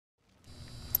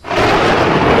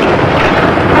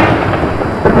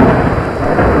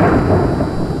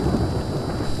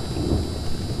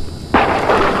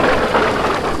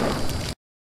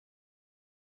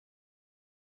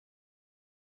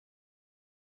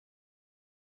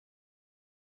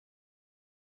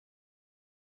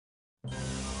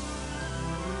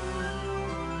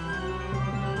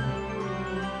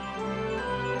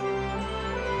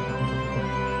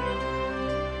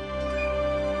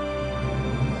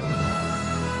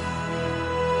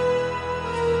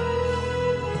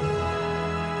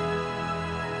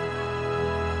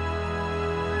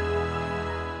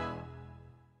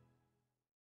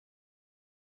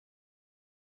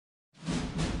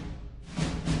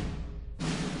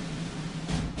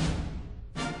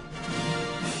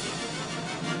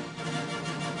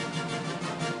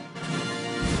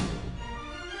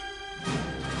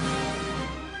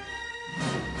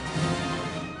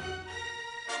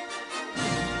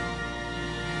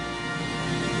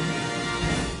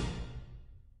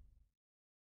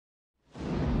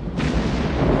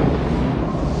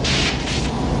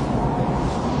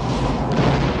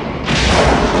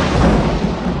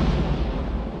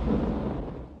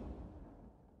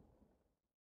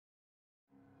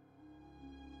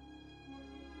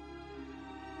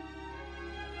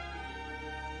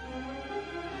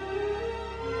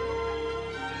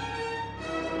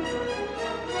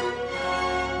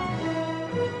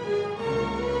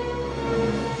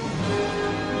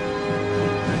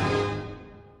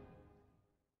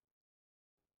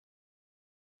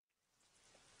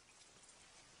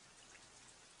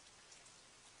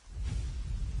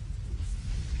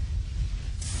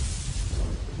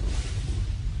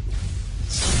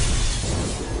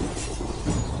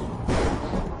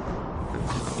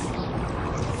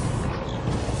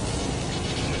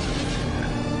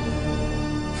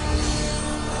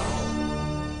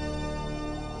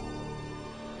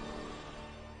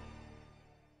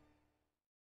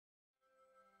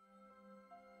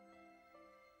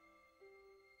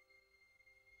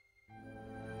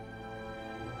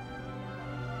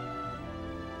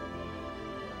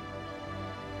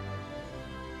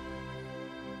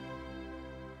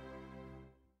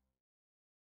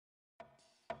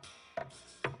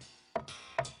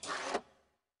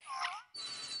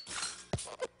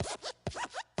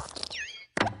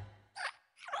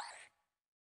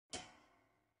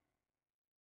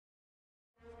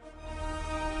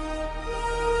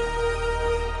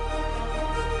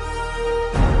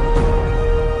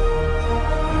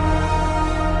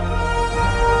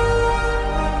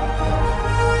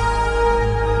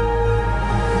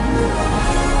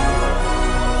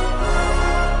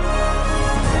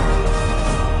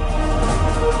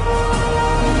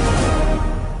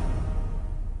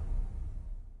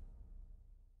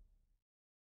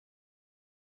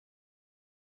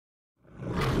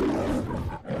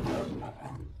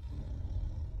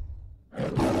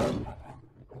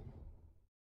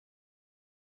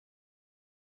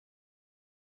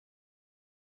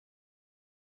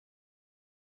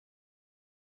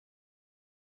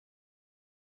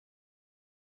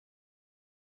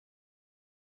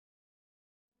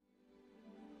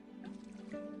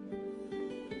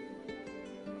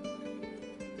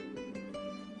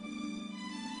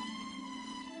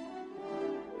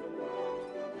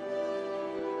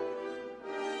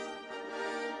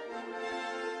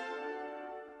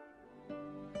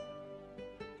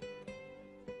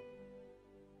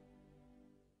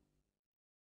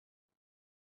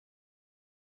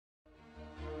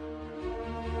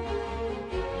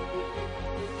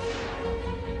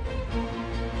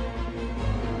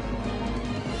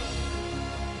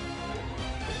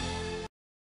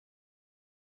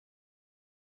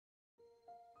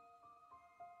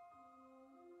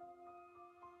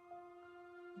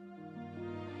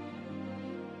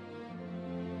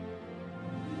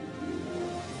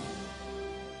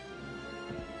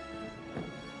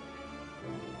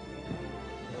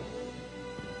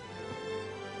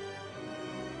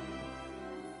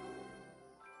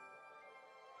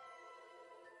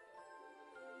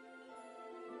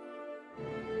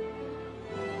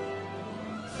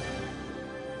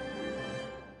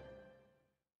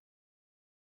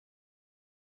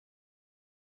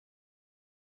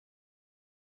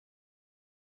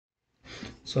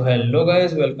So hello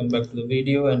guys, welcome back to the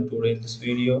video, and today in this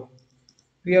video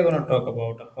we are going to talk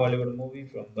about a Hollywood movie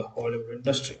from the Hollywood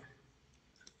industry.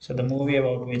 So the movie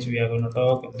about which we are going to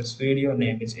talk in this video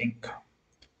name is Ink.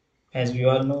 As we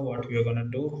all know what we are going to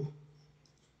do.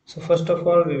 So first of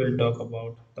all we will talk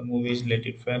about the movie's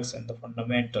related facts and the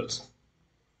fundamentals.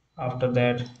 After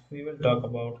that we will talk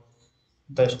about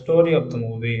the story of the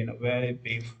movie in a very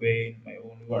brief way in my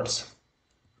own words,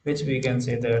 which we can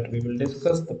say that we will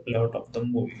discuss the plot of the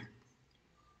movie.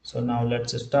 So now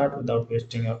let's start without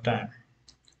wasting your time.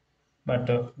 But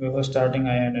before starting,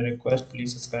 I had a request.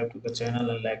 Please subscribe to the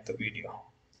channel and like the video.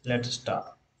 Let's start.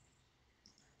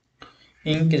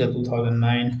 Ink is a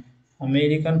 2009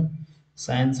 American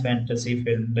science fantasy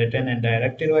film written and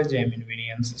directed by Jamie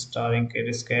Williams, starring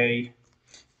Chris Carey,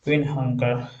 Quinn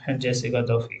Hunker, and Jessica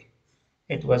Duffy.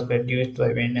 It was produced by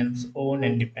Williams' own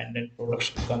independent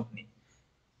production company,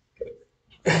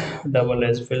 Double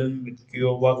S Film, with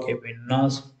Kiowa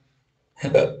Kevinas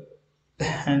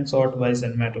and shot by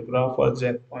cinematographer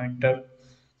Jack Pointer.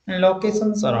 In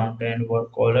locations around Denver,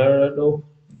 Colorado,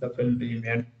 the film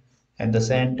premiered at the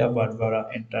Santa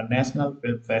Barbara International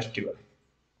Film Festival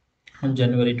on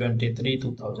January 23,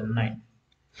 2009,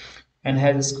 and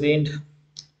has screened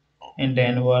in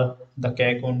Denver, the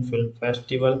Cancun Film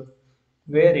Festival,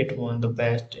 where it won the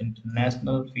Best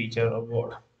International Feature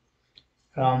Award.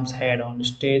 Rams had on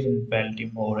stage in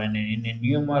Baltimore and in a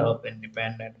number of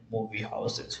independent movie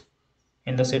houses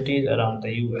in the cities around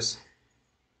the US.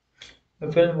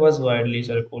 The film was widely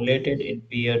circulated in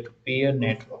peer-to-peer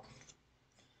networks,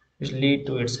 which led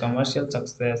to its commercial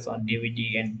success on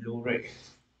DVD and Blu-ray.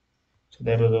 So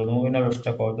that was a movie. Now let's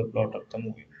talk about the plot of the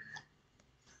movie.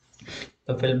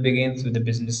 The film begins with the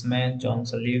businessman John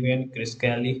Sullivan, Chris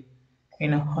Kelly,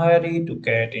 in a hurry to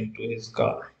get into his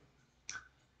car.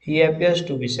 He appears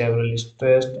to be severely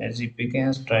stressed as he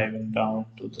begins driving down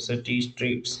to the city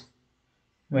streets.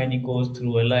 When he goes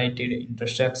through a lighted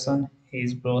intersection, he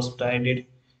is broadsided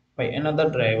by another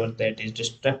driver that is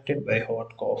distracted by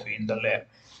hot coffee in the lab.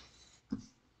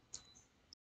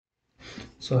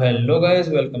 So hello guys,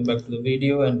 welcome back to the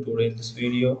video, and today in this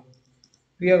video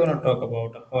we are going to talk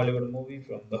about a Hollywood movie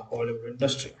from the Hollywood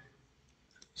industry.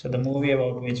 So the movie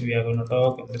about which we are going to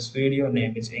talk in this video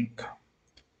name is Ink.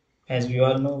 As we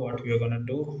all know what we are going to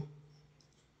do.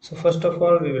 So first of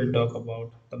all we will talk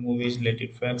about the movie's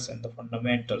related facts and the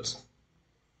fundamentals.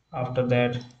 After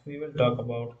that we will talk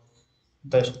about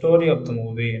the story of the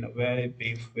movie in a very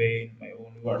brief way in my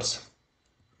own words,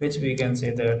 which we can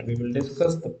say that we will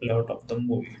discuss the plot of the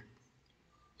movie.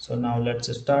 So now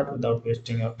let's start without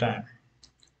wasting your time.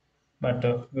 But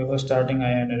before starting, I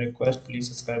had a request. Please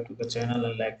subscribe to the channel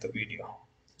and like the video.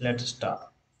 Let's start.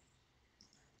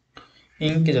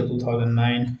 Ink is a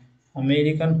 2009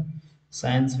 American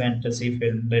science fantasy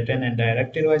film written and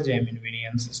directed by Jamie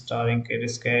Williams, starring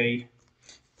Chris Carey,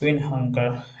 Quinn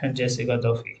Hunker, and Jessica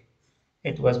Duffy.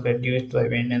 It was produced by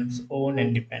Williams' own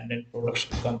independent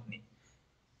production company,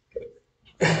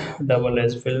 Double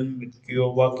S Film, with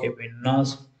Kiowa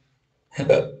Kevinas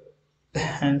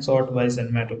and shot by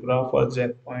cinematographer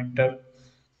Jack Pointer.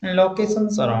 In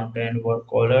locations around Denver,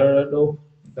 Colorado,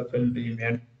 the film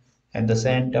premiered at the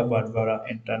Santa Barbara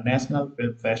International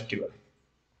Film Festival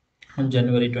on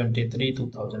January 23,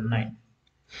 2009,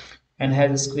 and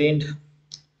has screened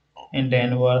in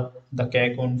Denver, the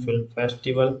Cancun Film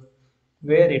Festival,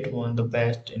 where it won the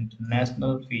Best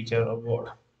International Feature Award.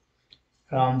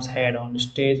 Rams had on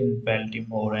stage in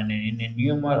Baltimore and in a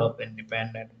number of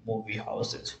independent movie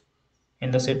houses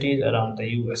in the cities around the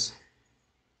US.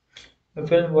 The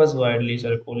film was widely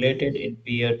circulated in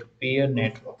peer-to-peer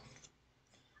networks,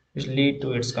 which led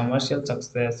to its commercial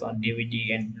success on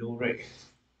DVD and Blu-ray.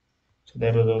 So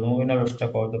that was a movie. Now let's talk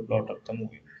about the plot of the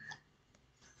movie.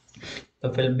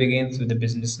 The film begins with the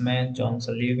businessman John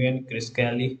Sullivan, Chris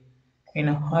Kelly, in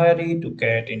a hurry to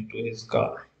get into his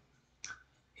car.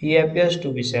 He appears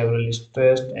to be severely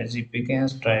stressed as he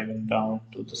begins driving down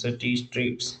to the city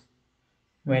streets.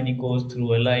 When he goes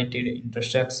through a lighted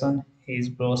intersection, he is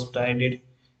broadsided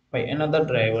by another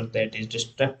driver that is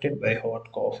distracted by hot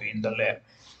coffee in the lab.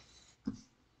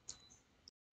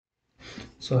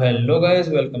 So hello guys,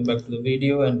 welcome back to the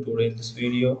video, and today in this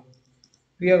video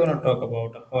we are going to talk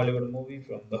about a Hollywood movie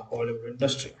from the Hollywood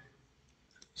industry.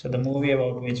 So the movie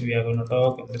about which we are going to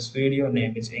talk in this video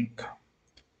name is Ink.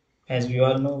 As we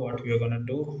all know what we are going to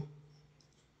do.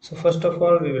 So first of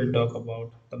all we will talk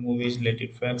about the movie's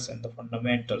related facts and the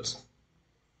fundamentals.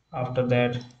 After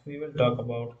that we will talk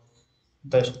about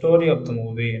the story of the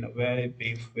movie in a very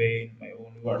brief way in my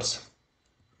own words,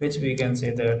 which we can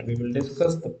say that we will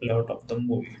discuss the plot of the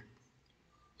movie.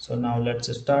 So now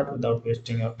let's start without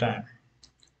wasting your time.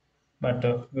 But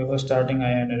before starting, I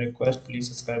had a request. Please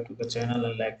subscribe to the channel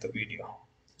and like the video.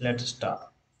 Let's start.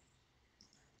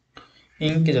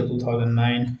 Ink is a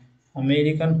 2009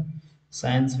 American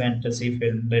science fantasy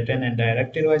film written and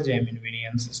directed by Jamie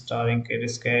Williams, starring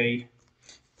Chris Carey,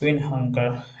 Quinn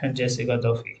Hunker, and Jessica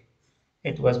Duffy.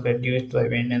 It was produced by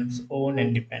Williams' own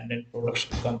independent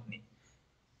production company,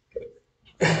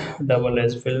 Double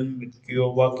S Film, with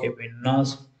Kiowa Kevin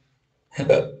Nash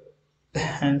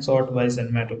and shot by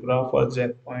cinematographer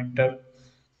Jack Pointer.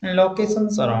 And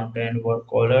locations around Denver,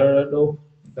 Colorado.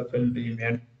 The film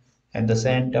premiered at the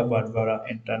Santa Barbara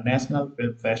International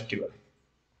Film Festival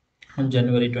on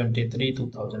January 23,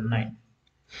 2009,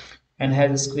 and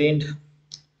has screened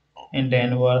in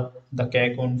Denver, the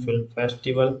Cancun Film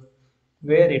Festival,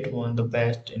 where it won the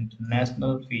Best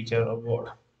International Feature Award.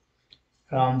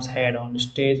 Rams had on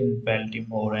stage in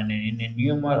Baltimore and in a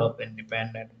number of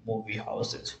independent movie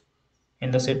houses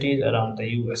in the cities around the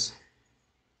US.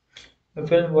 The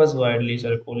film was widely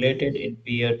circulated in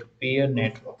peer-to-peer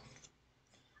networks,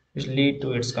 which led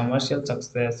to its commercial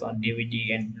success on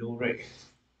DVD and Blu-ray.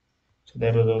 So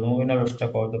there was no winner. Let's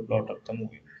talk about the plot of the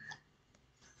movie.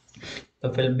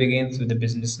 The film begins with the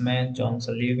businessman John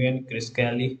Sullivan, Chris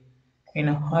Kelly, in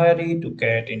a hurry to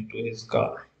get into his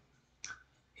car.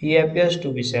 He appears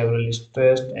to be severely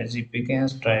stressed as he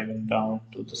begins driving down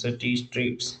to the city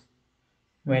streets.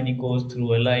 When he goes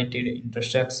through a lighted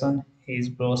intersection, he is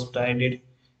broadsided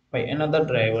by another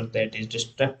driver that is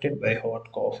distracted by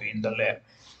hot coffee in the lab.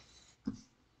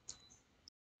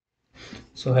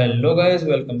 So hello guys,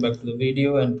 welcome back to the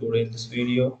video, and today in this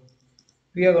video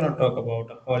we are going to talk about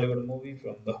a Hollywood movie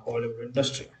from the Hollywood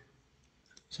industry.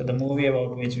 So the movie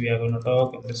about which we are going to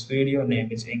talk in this video name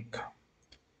is Ink.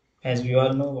 As we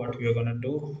all know what we are going to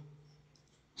do.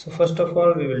 So first of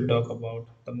all we will talk about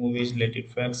the movie's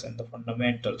related facts and the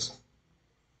fundamentals.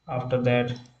 After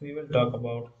that we will talk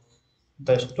about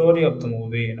the story of the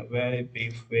movie in a very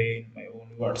brief way in my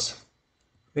own words,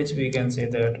 which we can say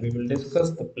that we will discuss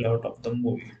the plot of the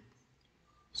movie.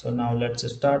 So now let's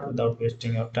start without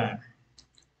wasting your time.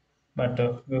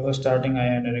 But before starting, I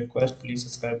had a request. Please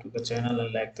subscribe to the channel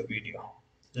and like the video.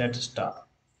 Let's start.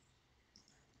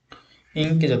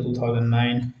 Ink is a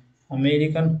 2009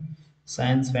 American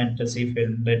science fantasy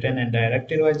film written and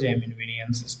directed by Jamie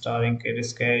Williams, starring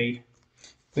Chris Carey,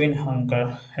 Quinn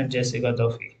Hunker, and Jessica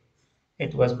Duffy.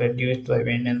 It was produced by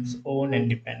Williams' own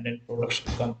independent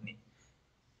production company,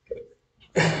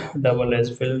 Double S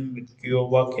Film, with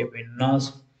Kiowa Kevin Nash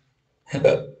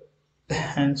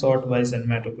and shot by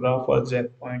cinematographer Jack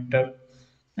Pointer.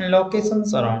 And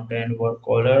locations around Denver,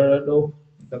 Colorado.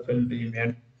 The film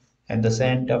premiered at the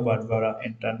Santa Barbara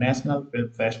International Film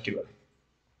Festival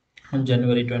on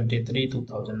January 23,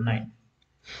 2009,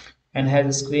 and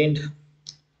has screened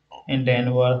in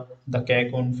Denver, the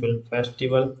Cancun Film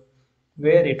Festival,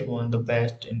 where it won the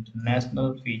Best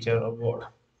International Feature Award.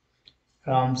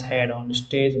 Rams had on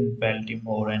stage in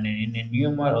Baltimore and in a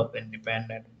number of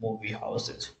independent movie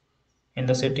houses in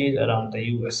the cities around the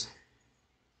US.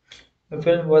 The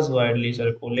film was widely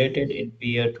circulated in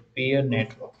peer-to-peer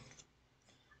networks,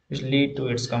 which led to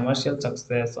its commercial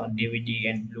success on DVD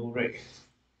and Blu-ray.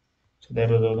 So there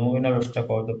was no winner. Let's talk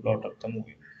about the plot of the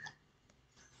movie.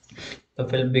 The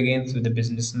film begins with the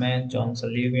businessman John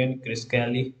Sullivan, Chris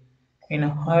Kelly, in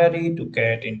a hurry to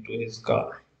get into his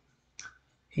car.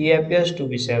 He appears to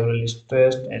be severely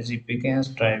stressed as he begins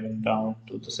driving down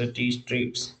to the city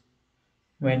streets.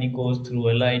 When he goes through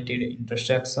a lighted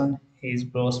intersection, he is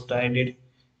broadsided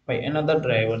by another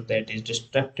driver that is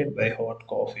distracted by hot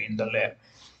coffee in the lab.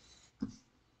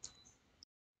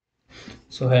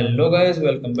 So hello guys,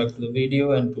 welcome back to the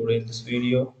video, and today in this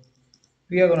video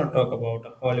we are going to talk about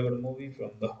a Hollywood movie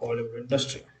from the Hollywood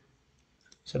industry.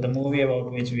 So the movie about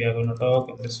which we are going to talk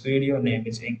in this video name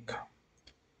is Ink.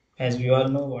 As we all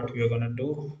know what we are going to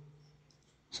do.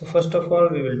 So first of all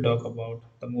we will talk about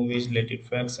the movie's related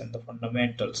facts and the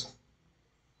fundamentals.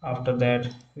 After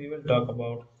that we will talk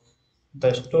about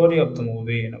the story of the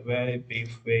movie in a very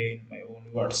brief way in my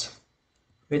own words,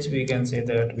 which we can say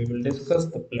that we will discuss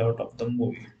the plot of the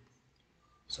movie.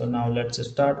 So now let's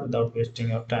start without wasting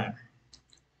your time.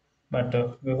 But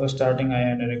before starting, I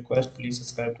had a request. Please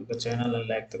subscribe to the channel and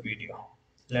like the video.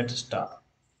 Let's start.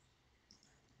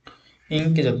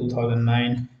 Ink is a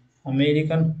 2009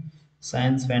 American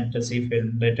science fantasy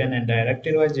film written and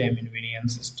directed by Jamie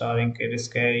Williams, starring Chris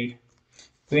Carey,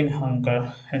 Quinn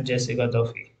Hunker, and Jessica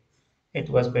Duffy. It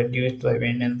was produced by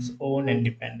Wayne's own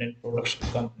independent production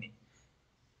company,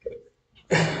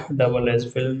 Double S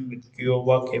Film, with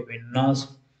Kiowa Kevin Nash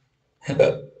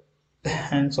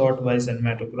and shot by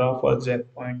cinematographer Jack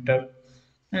Pointer.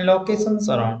 And locations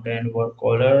around Denver,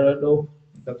 Colorado.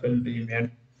 The film premiered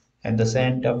at the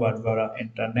Santa Barbara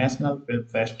International Film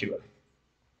Festival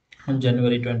on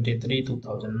January 23,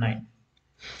 2009,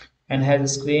 and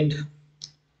has screened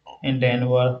in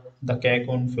Denver, the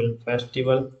Cancun Film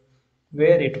Festival,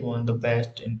 where it won the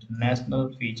Best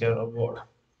International Feature Award.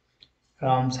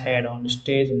 Rams had on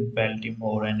stage in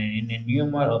Baltimore and in a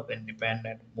number of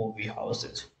independent movie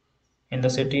houses in the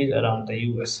cities around the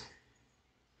US.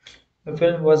 The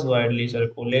film was widely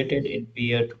circulated in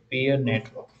peer-to-peer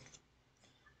networks,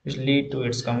 which led to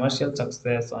its commercial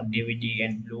success on DVD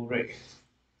and Blu-ray.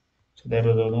 So that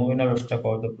was a movie. Now let's talk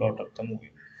about the plot of the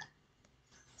movie.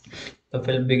 The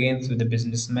film begins with the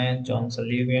businessman John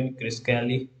Sullivan, Chris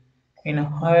Kelly, in a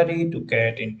hurry to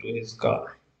get into his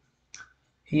car.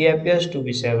 He appears to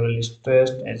be severely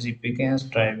stressed as he begins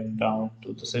driving down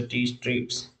to the city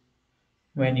streets.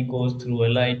 When he goes through a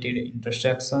lighted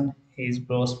intersection, he is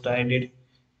broadsided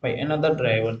by another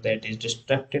driver that is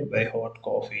distracted by hot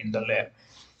coffee in the lab.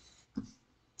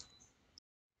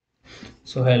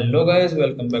 So hello guys,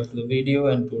 welcome back to the video,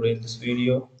 and today in this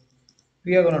video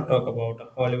we are going to talk about a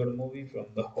Hollywood movie from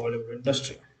the Hollywood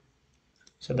industry.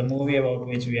 So the movie about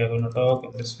which we are going to talk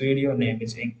in this video name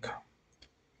is Ink.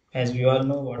 As we all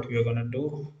know what we are going to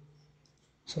do.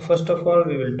 So first of all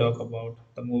we will talk about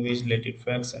the movie's related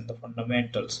facts and the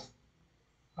fundamentals.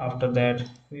 After that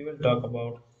we will talk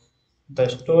about the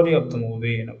story of the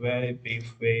movie in a very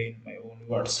brief way in my own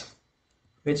words,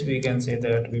 which we can say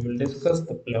that we will discuss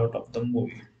the plot of the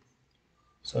movie.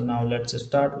 So now let's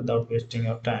start without wasting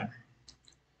your time.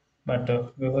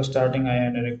 But before starting, I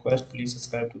had a request. Please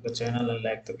subscribe to the channel and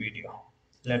like the video.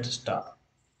 Let's start.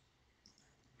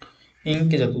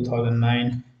 Ink is a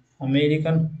 2009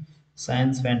 American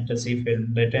science fantasy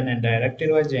film written and directed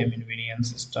by Jamie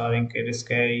Williams, starring Chris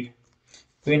Carey,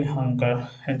 Quinn Hunker,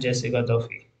 and Jessica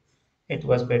Duffy. It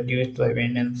was produced by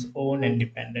Wayne's own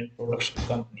independent production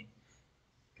company,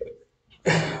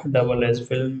 Double S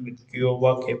Film, with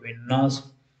Kiowa Kevin Nash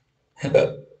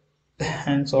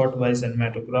and shot by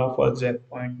cinematographer Jack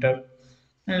Pointer.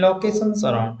 And locations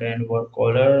around Denver,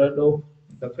 Colorado.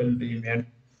 The film premiered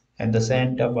at the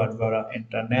Santa Barbara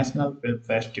International Film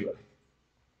Festival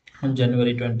on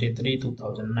January 23,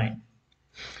 2009,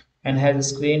 and has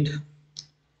screened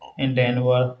in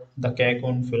Denver, the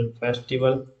Cancun Film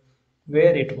Festival,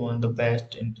 where it won the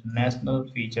Best International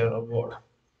Feature Award.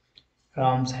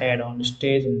 Rams had on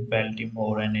stage in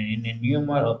Baltimore and in a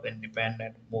number of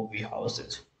independent movie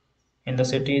houses in the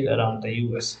cities around the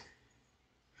US.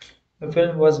 The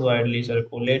film was widely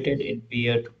circulated in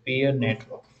peer-to-peer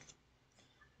networks,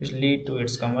 which led to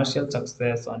its commercial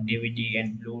success on DVD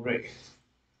and Blu-ray.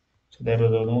 So that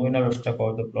was a movie. Now let's talk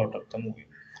about the plot of the movie.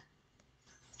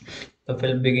 The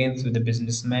film begins with the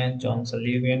businessman John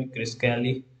Sullivan, Chris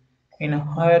Kelly, in a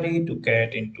hurry to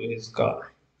get into his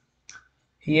car.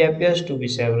 He appears to be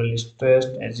severely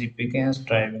stressed as he begins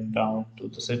driving down to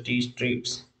the city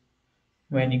streets.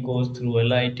 When he goes through a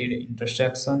lighted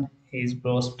intersection, he is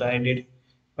broadsided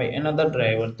by another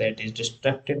driver that is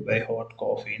distracted by hot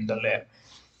coffee in the lab.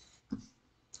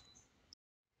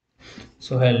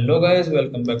 So hello guys,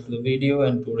 welcome back to the video,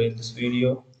 and today in this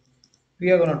video we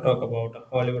are going to talk about a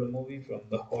Hollywood movie from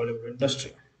the Hollywood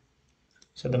industry.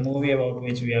 So the movie about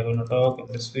which we are going to talk in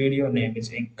this video name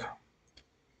is Ink.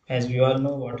 As we all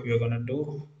know what we are going to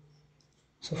do.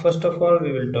 So first of all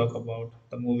we will talk about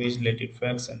the movie's related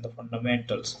facts and the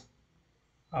fundamentals.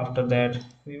 After that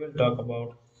we will talk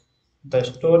about the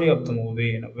story of the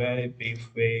movie in a very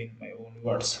brief way in my own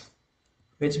words,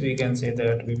 which we can say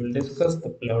that we will discuss the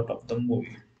plot of the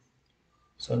movie.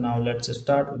 So now let's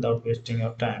start without wasting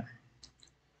your time.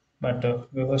 But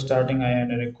before starting, I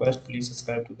had a request. Please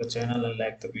subscribe to the channel and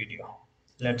like the video.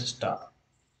 Let's start.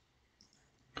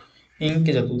 Ink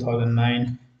is a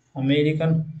 2009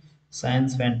 American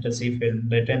science fantasy film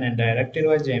written and directed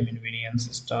by Jamie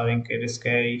Williams, starring Chris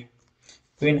Carey,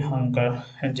 Quinn Hunker,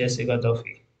 and Jessica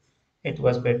Duffy. It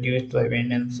was produced by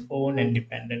Wayne's own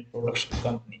independent production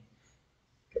company,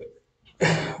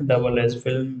 Double S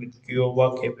Film, with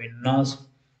Kiowa Kevin Nash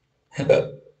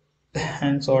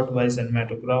and shot by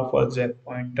cinematographer Jack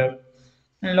Pointer.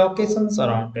 And locations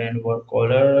around Denver,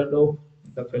 Colorado.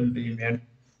 The film premiered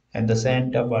at the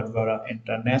Santa Barbara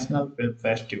International Film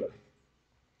Festival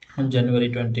on January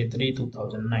 23,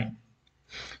 2009,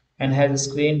 and has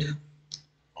screened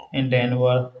in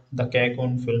Denver, the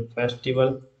Cancun Film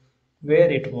Festival, where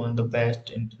it won the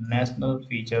Best International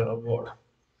Feature Award.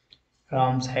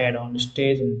 Rams had on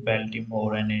stage in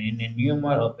Baltimore and in a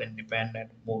number of independent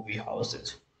movie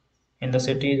houses in the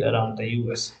cities around the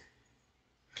US.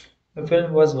 The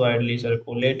film was widely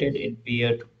circulated in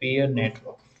peer-to-peer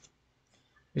networks,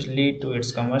 which led to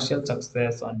its commercial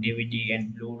success on DVD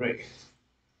and Blu-ray.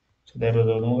 So that was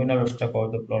a movie. Now let's talk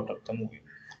about the plot of the movie.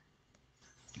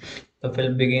 The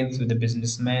film begins with the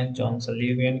businessman John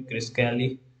Sullivan, Chris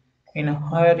Kelly, in a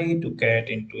hurry to get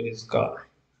into his car.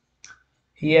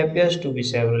 He appears to be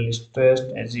severely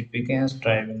stressed as he begins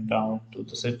driving down to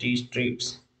the city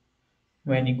streets.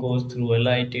 When he goes through a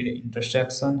lighted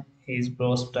intersection, he is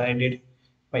broadsided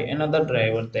by another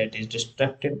driver that is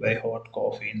distracted by hot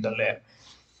coffee in the lab.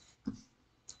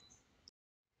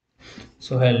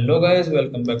 So hello guys,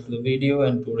 welcome back to the video,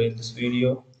 and today in this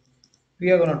video we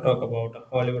are going to talk about a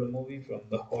Hollywood movie from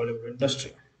the Hollywood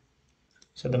industry.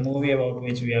 So the movie about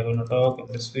which we are going to talk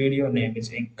in this video name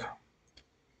is Ink.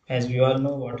 As we all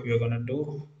know what we are going to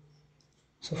do.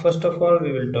 So first of all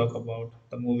we will talk about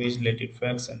the movie's related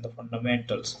facts and the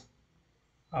fundamentals.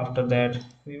 After that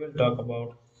we will talk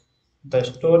about the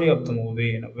story of the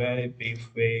movie in a very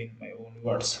brief way in my own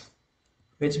words,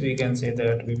 which we can say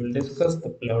that we will discuss the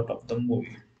plot of the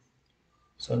movie.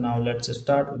 So now let's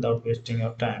start without wasting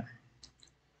your time.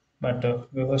 But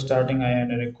before starting, I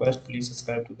had a request, please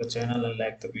subscribe to the channel and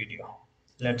like the video.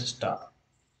 Let's start.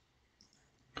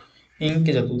 Ink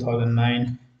is a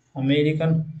 2009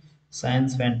 American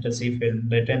science fantasy film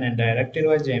written and directed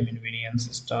by Jamie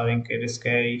Williams, starring Chris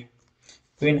Carey,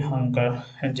 Quinn Hunker,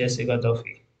 and Jessica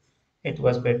Duffy. It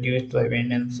was produced by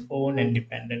Wayne's own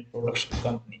independent production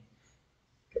company,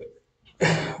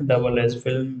 Double S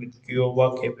Film, with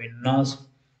Kiowa Cabinas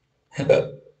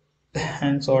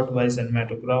and shot by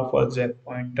cinematographer Jack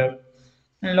Pointer.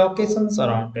 And locations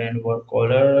around Denver,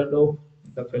 Colorado.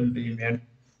 The film premiered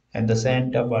at the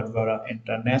Santa Barbara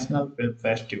International Film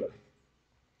Festival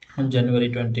on January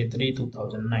 23,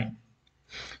 2009,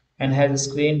 and has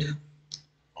screened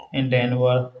in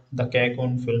Denver, the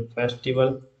Cancun Film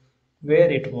Festival,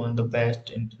 where it won the Best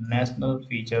International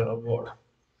Feature Award.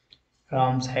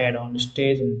 Rams had on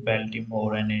stage in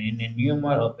Baltimore and in a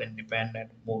number of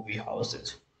independent movie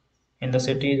houses in the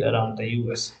cities around the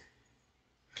US.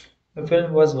 The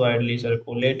film was widely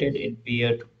circulated in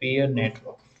peer-to-peer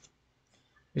networks,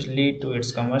 which led to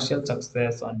its commercial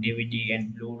success on DVD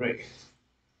and Blu-ray.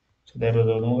 So that was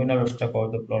a movie. Now let's talk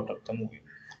about the plot of the movie.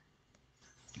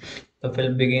 The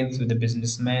film begins with the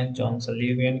businessman John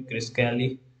Sullivan, Chris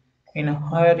Kelly, in a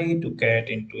hurry to get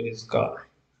into his car.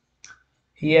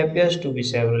 He appears to be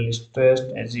severely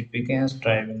stressed as he begins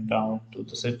driving down to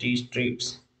the city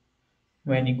streets.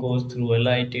 When he goes through a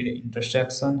lighted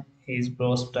intersection, he is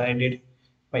broadsided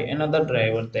by another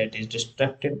driver that is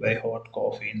distracted by hot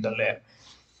coffee in the lab.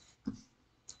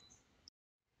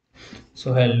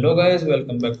 So hello guys,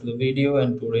 welcome back to the video,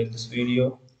 and today in this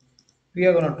video we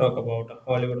are going to talk about a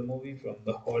Hollywood movie from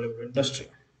the Hollywood industry.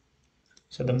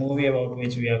 So the movie about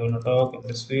which we are going to talk in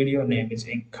this video name is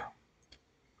Ink.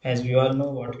 As we all know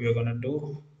what we are going to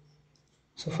do.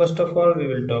 So first of all we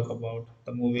will talk about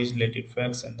the movie's related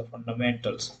facts and the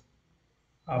fundamentals.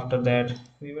 After that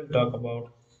we will talk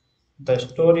about the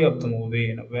story of the movie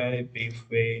in a very brief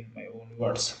way in my own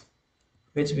words,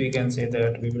 which we can say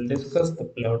that we will discuss the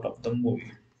plot of the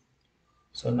movie.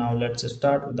 So now let's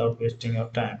start without wasting your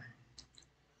time.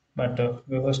 But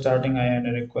before starting, I had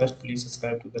a request, please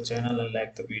subscribe to the channel and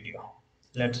like the video.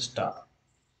 Let's start.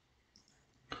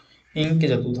 Ink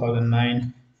is a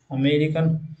 2009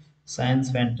 American science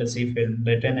fantasy film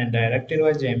written and directed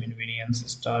by Jamie Williams,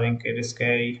 starring Chris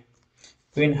Carey,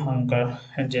 Quinn Hunker,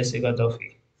 and Jessica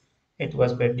Duffy. It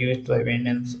was produced by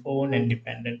Wayne's own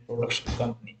independent production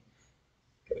company,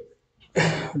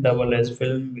 Double S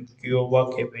Film, with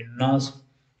Kiowa Cabinas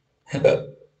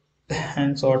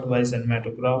and shot by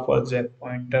cinematographer Jack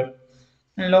Pointer.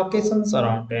 And locations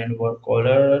around Denver,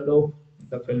 Colorado.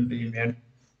 The film premiered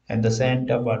at the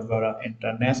Santa Barbara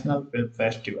International Film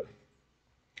Festival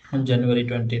on January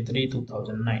 23,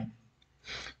 2009,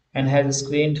 and has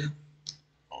screened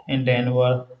in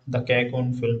Denver, the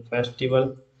Cancun Film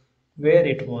Festival, where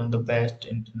it won the Best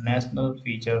International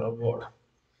Feature Award.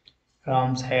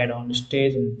 Rams had on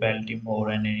stage in Baltimore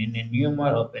and in a number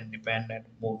of independent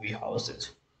movie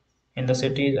houses in the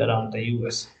cities around the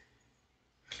US.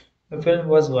 The film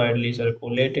was widely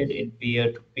circulated in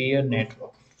peer-to-peer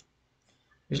networks,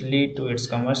 which lead to its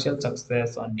commercial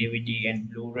success on DVD and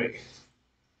Blu-ray.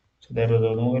 So there was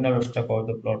no winner. Let's talk about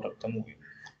the plot of the movie.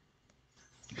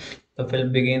 The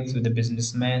film begins with the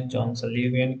businessman John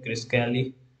Sullivan, Chris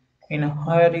Kelly, in a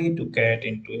hurry to get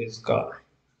into his car.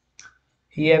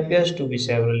 He appears to be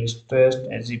severely stressed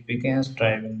as he begins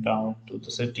driving down to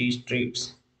the city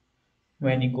streets.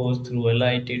 When he goes through a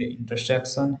lighted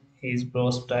intersection, he is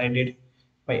broadsided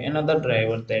by another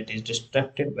driver that is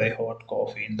distracted by hot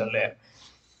coffee in the lab.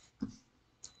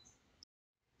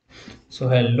 So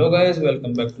hello guys,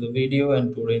 welcome back to the video,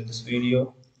 and today in this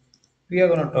video we are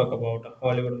going to talk about a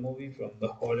Hollywood movie from the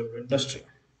Hollywood industry.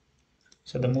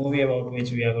 So the movie about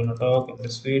which we are going to talk in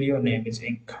this video name is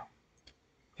Ink.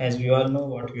 As we all know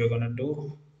what we are going to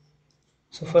do.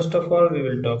 So first of all we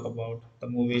will talk about the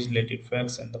movie's related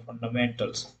facts and the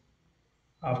fundamentals.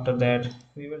 After that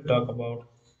we will talk about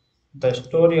the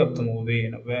story of the movie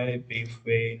in a very brief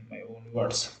way in my own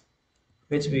words,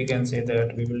 which we can say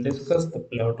that we will discuss the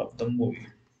plot of the movie.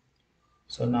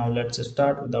 So now let's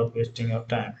start without wasting your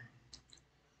time.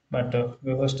 But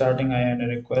before starting, I had a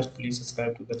request. Please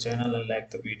subscribe to the channel and like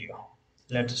the video.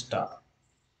 Let's start.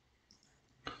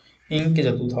 Ink is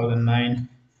a 2009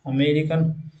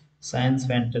 American science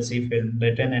fantasy film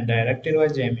written and directed by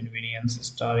Jamie Williams,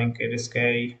 starring Chris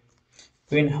Carey,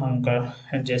 Quinn Hunker,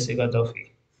 and Jessica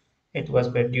Duffy. It was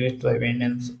produced by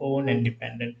Williams' own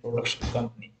independent production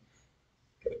company,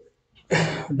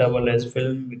 Double S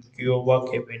Film, with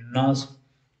Kiowa Capinas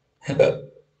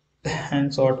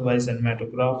and shot by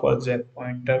cinematographer Jack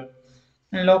Pointer.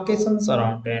 And locations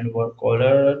around Denver,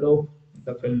 Colorado.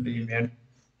 The film premiered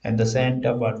at the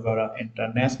Santa Barbara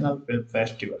International Film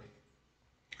Festival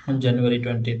on January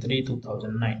 23,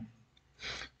 2009,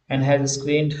 and has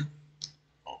screened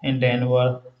in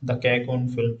Denver, the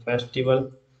Cancun Film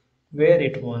Festival, where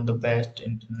it won the Best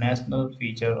International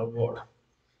Feature Award.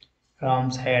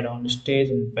 Rams had on stage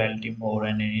in Baltimore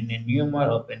and in a number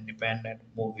of independent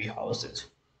movie houses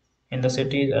in the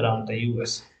cities around the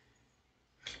US.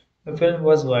 The film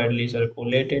was widely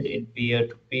circulated in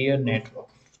peer-to-peer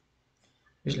networks,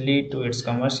 which led to its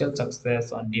commercial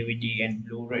success on DVD and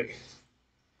Blu-ray.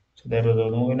 So there was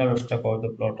no winner. Let's talk about the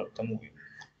plot of the movie.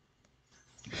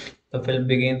 The film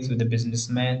begins with the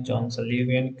businessman John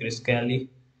Sullivan, Chris Kelly,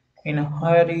 in a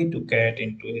hurry to get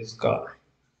into his car.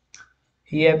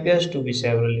 He appears to be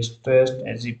severely stressed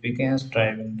as he begins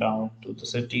driving down to the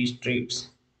city streets.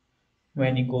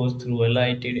 When he goes through a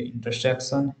lighted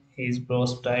intersection, he is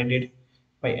broadsided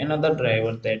by another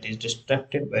driver that is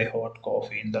distracted by hot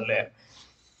coffee in the lab.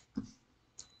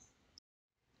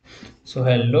 So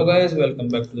hello guys, welcome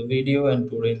back to the video, and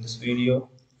today in this video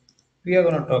we are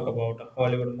going to talk about a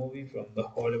Hollywood movie from the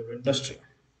Hollywood industry.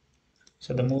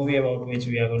 So the movie about which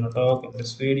we are going to talk in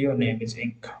this video name is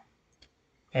Ink.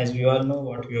 As we all know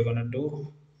what we are going to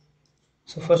do.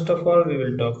 So first of all we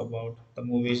will talk about the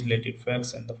movie's related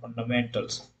facts and the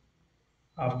fundamentals.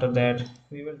 After that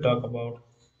we will talk about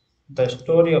the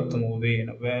story of the movie in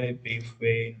a very brief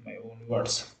way in my own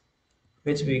words,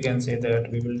 which we can say that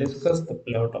we will discuss the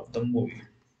plot of the movie.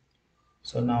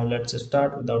 So now let's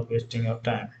start without wasting your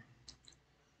time.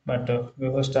 But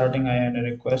before starting, I had a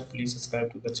request. Please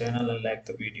subscribe to the channel and like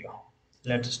the video.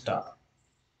 Let's start.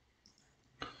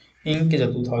 Ink is a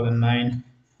 2009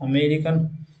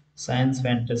 American science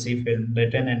fantasy film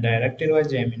written and directed by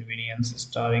Jamie Williams,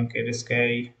 starring Chris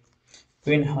Carey,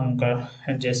 Quinn Hunker,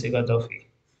 and Jessica Duffy.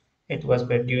 It was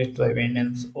produced by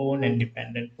Williams' own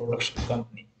independent production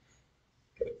company,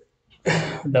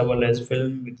 Double S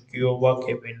Film, with Kiowa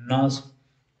Capinas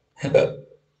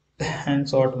and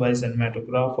shot by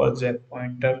cinematographer Jack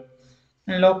Pointer.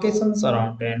 And locations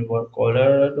around Denver,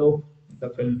 Colorado. The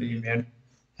film premiered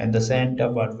at the Santa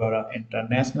Barbara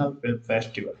International Film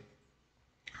Festival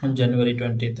on January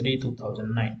 23,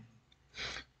 2009,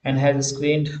 and has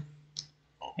screened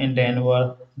in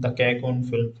Denver, the Cancun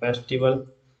Film Festival,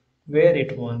 where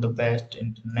it won the Best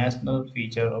International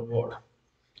Feature Award.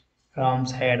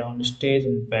 Rams had on stage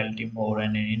in Baltimore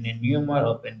and in a number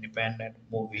of independent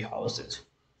movie houses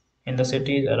in the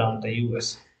cities around the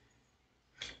US.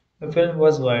 The film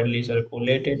was widely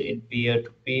circulated in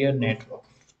peer-to-peer networks,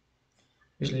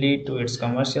 which led to its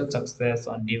commercial success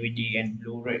on DVD and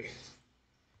Blu-ray.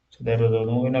 So there was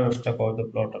no winner. Let's talk about the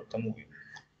plot of the movie.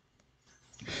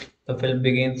 The film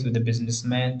begins with the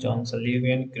businessman John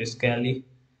Sullivan, Chris Kelly,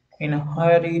 in a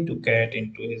hurry to get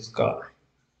into his car.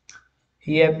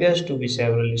 He appears to be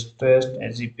severely stressed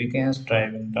as he begins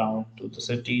driving down to the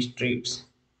city streets.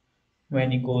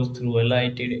 When he goes through a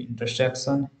lighted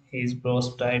intersection, he is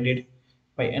broadsided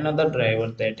by another driver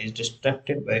that is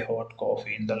distracted by hot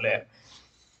coffee in the lab.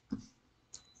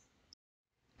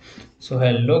 So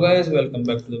hello guys, welcome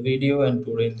back to the video, and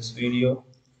today in this video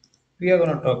we are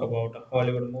going to talk about a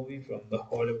Hollywood movie from the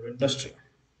Hollywood industry.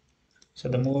 So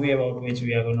the movie about which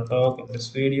we are going to talk in this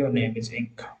video name is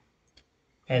Ink.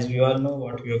 As we all know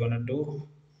what we are going to do.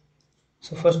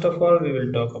 So first of all we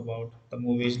will talk about the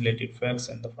movie's related facts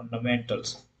and the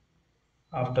fundamentals.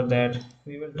 After that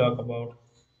we will talk about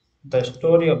the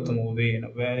story of the movie in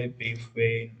a very brief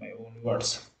way in my own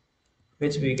words,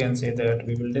 which we can say that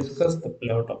we will discuss the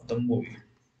plot of the movie.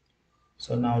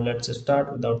 So now let's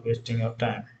start without wasting your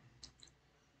time.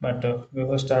 But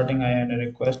before starting, I had a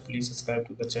request. Please subscribe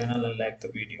to the channel and like the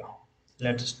video.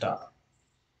 Let's start.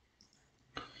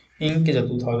 Ink is a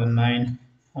 2009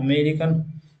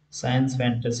 American science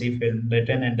fantasy film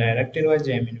written and directed by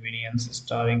Jamie Williams,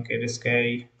 starring Chris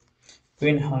Carey,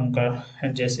 Quinn Hunker,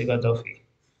 and Jessica Duffy.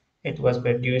 It was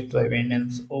produced by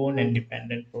Williams' own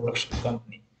independent production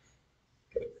company,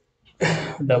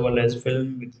 Double S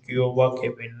Film, with Kiowa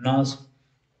Capinas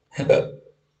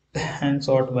and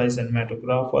shot by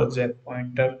cinematographer Jack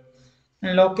Pointer.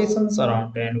 And locations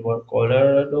around Denver,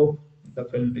 Colorado. The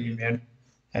film premiered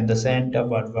at the Santa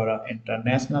Barbara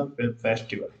International Film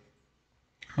Festival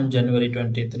on January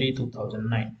 23,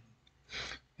 2009,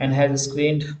 and has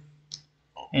screened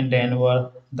in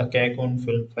Denver, the Cancun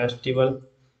Film Festival,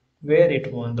 where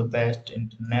it won the Best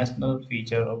International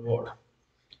Feature Award.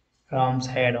 Rams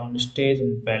had on stage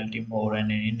in Baltimore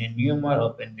and in a number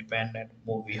of independent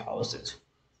movie houses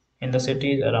in the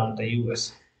cities around the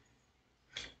US.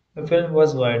 The film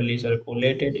was widely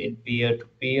circulated in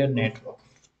peer-to-peer networks,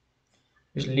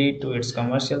 which led to its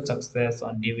commercial success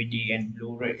on DVD and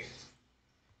Blu-ray.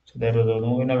 So there was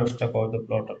no winner. Let's talk about the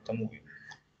plot of the movie.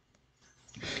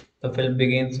 The film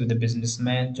begins with the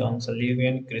businessman John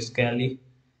Sullivan, Chris Kelly,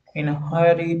 in a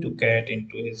hurry to get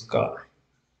into his car.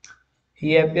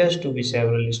 He appears to be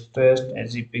severely stressed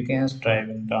as he begins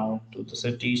driving down to the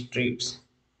city streets.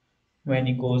 When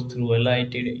he goes through a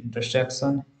lighted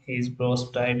intersection, he is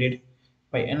broadsided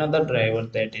by another driver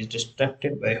that is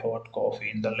distracted by hot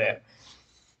coffee in the lab.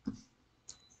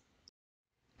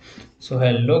 So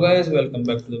hello guys, welcome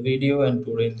back to the video, and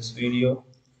today in this video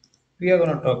we are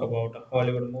going to talk about a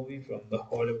Hollywood movie from the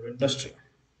Hollywood industry.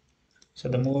 So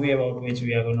the movie about which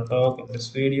we are going to talk in this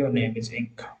video name is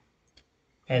Ink.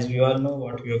 As we all know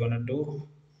what we are going to do.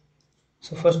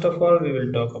 So first of all we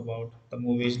will talk about the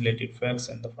movie's related facts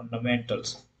and the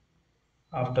fundamentals.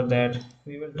 After that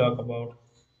we will talk about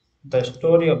the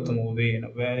story of the movie in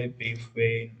a very brief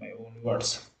way in my own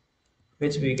words,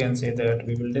 which we can say that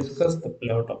we will discuss the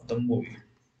plot of the movie.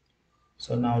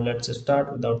 So now let's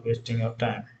start without wasting your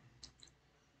time.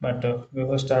 But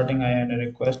before starting, I had a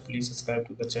request. Please subscribe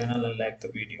to the channel and like the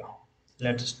video.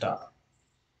 Let's start.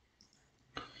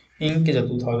 Ink is a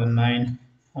 2009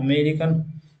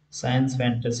 American science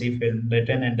fantasy film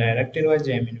written and directed by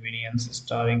Jamie Williams,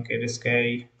 starring Chris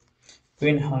Carey,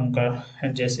 Quinn Hunker,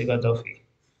 and Jessica Duffy.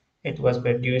 It was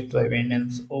produced by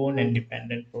Williams' own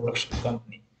independent production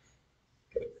company,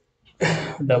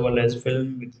 Double S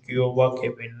Film, with Kiowa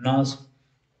Capinas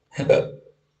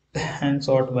and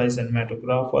shot by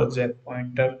cinematographer Jack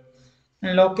Pointer.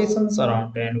 And locations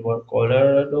around Denver,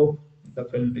 Colorado. The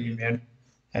film premiered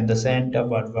at the Santa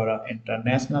Barbara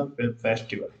International Film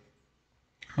Festival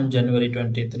on January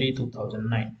 23,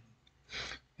 2009,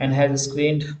 and has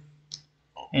screened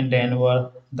in Denver,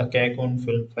 the Cancun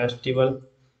Film Festival,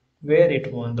 where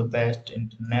it won the Best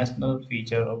International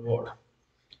Feature Award.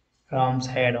 Rams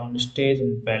had on stage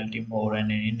in Baltimore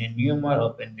and in a number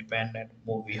of independent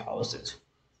movie houses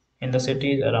in the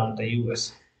cities around the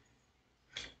US.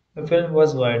 The film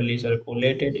was widely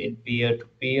circulated in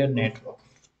peer-to-peer networks,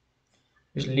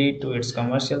 which led to its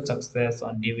commercial success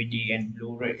on DVD and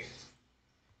Blu-ray.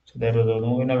 So there was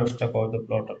no winner. Let's talk about the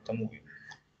plot of the movie.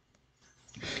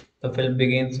 The film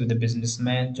begins with the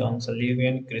businessman John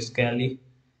Sullivan, Chris Kelly,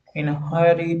 in a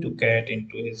hurry to get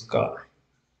into his car.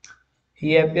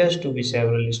 He appears to be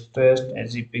severely stressed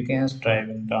as he begins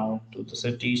driving down to the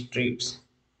city streets.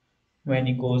 When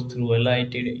he goes through a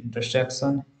lighted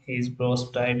intersection, he is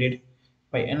broadsided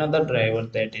by another driver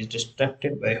that is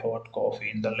distracted by hot coffee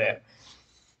in the lab.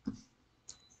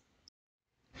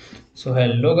 So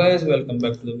hello guys, welcome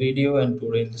back to the video, and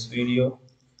today in this video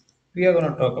we are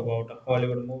going to talk about a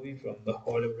Hollywood movie from the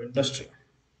Hollywood industry.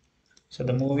 So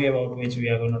the movie about which we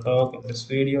are going to talk in this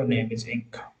video name is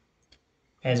Ink.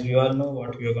 As we all know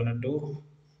what we are going to do.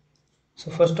 So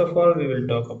first of all we will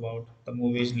talk about the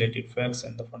movie's related facts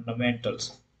and the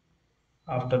fundamentals.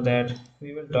 After that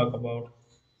we will talk about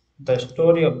the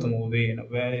story of the movie in a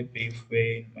very brief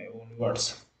way in my own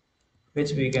words,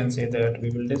 which we can say that we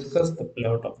will discuss the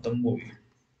plot of the movie.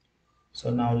 So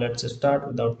now let's start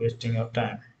without wasting your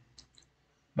time.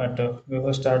 But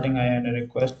before starting, I had a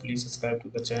request. Please subscribe to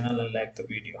the channel and like the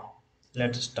video.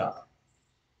 Let's start.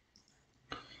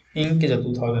 Ink is a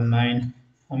 2009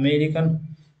 American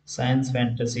science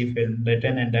fantasy film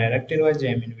written and directed by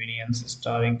Jamie Williams,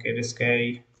 starring Chris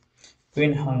Carey,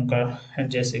 Quinn Hunker,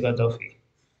 and Jessica Duffy.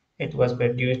 It was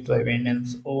produced by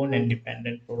Williams' own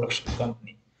independent production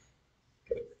company,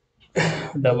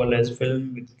 Double S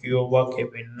Film, with Kiowa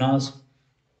Kevinas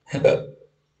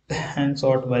and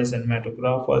shot by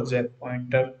cinematographer Jack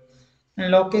Pointer.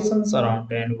 And locations around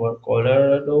Denver,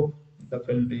 Colorado. The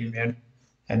film premiered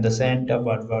at the Santa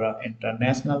Barbara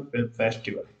International Film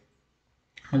Festival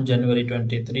on January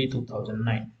 23,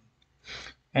 2009,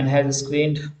 and has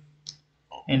screened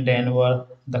in Denver,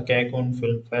 the Cancun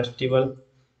Film Festival,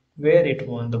 where it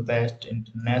won the Best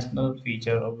International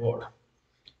Feature Award.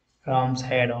 Rams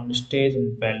had on stage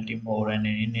in Baltimore and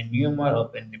in a number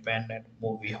of independent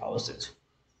movie houses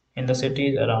in the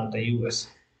cities around the US.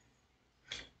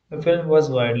 The film was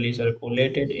widely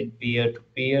circulated in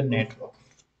peer-to-peer networks,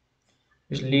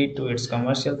 which led to its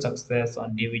commercial success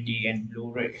on DVD and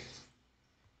Blu-ray.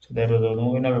 So that was a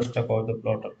movie. Now let's talk about the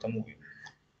plot of the movie.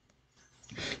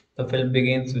 The film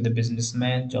begins with the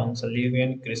businessman John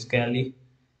Sullivan, Chris Kelly,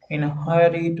 in a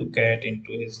hurry to get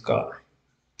into his car.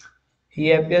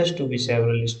 He appears to be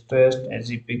severely stressed as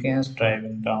he begins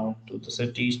driving down to the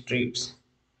city streets.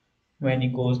 When he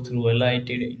goes through a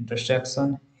lighted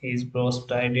intersection, he is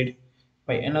broadsided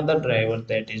by another driver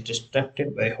that is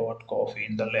distracted by hot coffee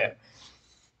in the lab.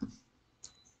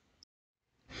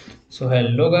 So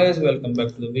hello guys, welcome back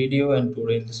to the video, and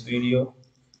today in this video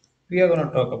we are going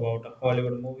to talk about a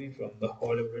Hollywood movie from the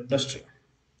Hollywood industry.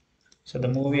 So the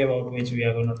movie about which we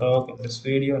are going to talk in this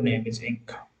video name is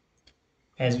Ink.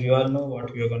 As we all know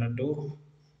what we are going to do.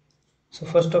 So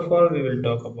first of all we will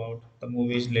talk about the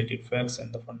movie's related facts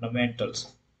and the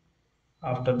fundamentals.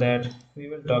 After that we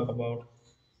will talk about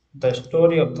the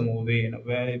story of the movie in a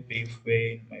very brief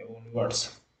way in my own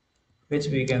words, which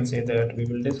we can say that we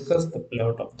will discuss the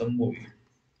plot of the movie.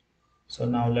 So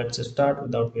now let's start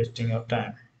without wasting your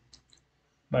time.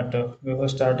 But before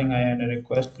starting, I had a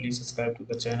request. Please subscribe to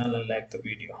the channel and like the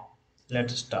video.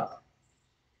 Let's start.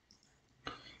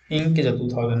 Ink is a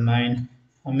 2009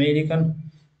 American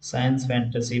science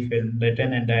fantasy film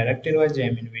written and directed by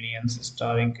Jamie Williams,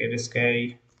 starring Chris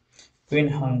Carey, Quinn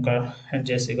Hunker, and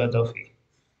Jessica Duffy.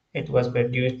 It was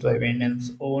produced by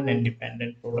Williams' own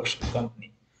independent production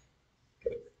company,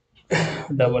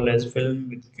 Double S Film,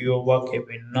 with Kiowa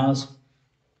Kevinas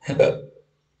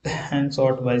and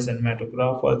shot by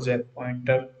cinematographer Jack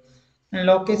Pointer. And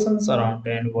locations around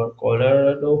Denver,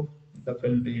 Colorado. The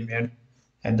film premiered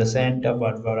at the Santa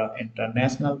Barbara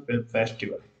International Film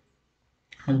Festival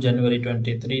on January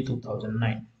 23,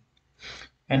 2009,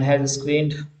 and has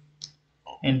screened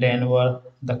in Denver,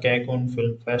 the Cancun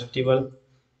Film Festival,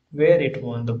 where it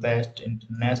won the Best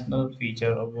International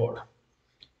Feature Award.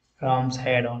 Rams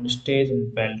had on stage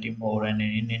in Baltimore and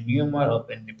in a number of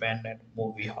independent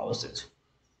movie houses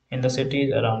in the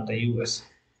cities around the US.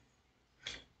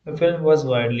 The film was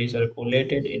widely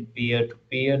circulated in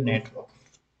peer-to-peer networks,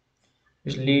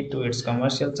 which led to its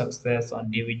commercial success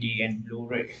on DVD and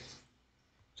Blu-ray.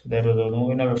 So that was a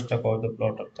movie. Now let's talk about the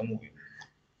plot of the movie.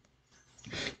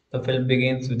 The film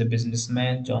begins with the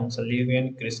businessman John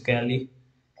Sullivan, Chris Kelly,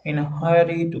 in a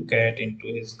hurry to get into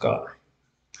his car.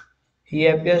 He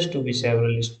appears to be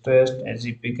severely stressed as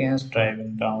he begins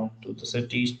driving down to the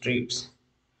city streets.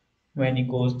 When he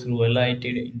goes through a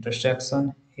lighted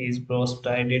intersection, he is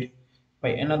broadsided by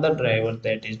another driver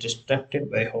that is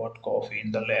distracted by hot coffee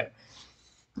in the lab.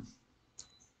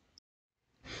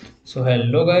 So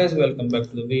hello guys, welcome back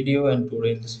to the video, and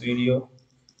today in this video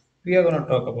we are going to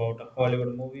talk about a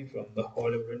Hollywood movie from the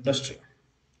Hollywood industry.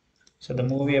 So the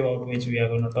movie about which we are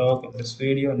going to talk in this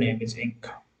video name is Ink.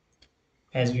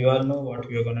 As we all know what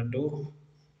we are going to do.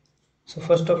 So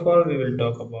first of all we will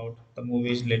talk about the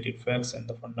movie's related facts and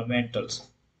the fundamentals.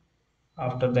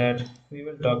 After that we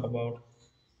will talk about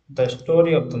the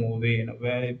story of the movie in a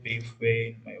very brief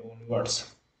way in my own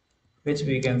words, which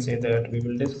we can say that we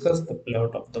will discuss the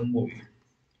plot of the movie.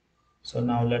 So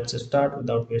now let's start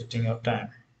without wasting your time.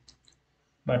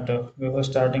 But before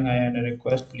starting, I had a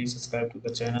request. Please subscribe to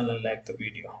the channel and like the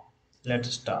video.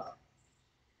 Let's start.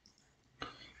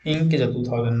 Ink is a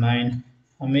 2009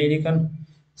 American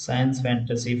science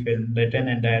fantasy film written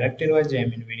and directed by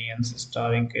Jamie Williams,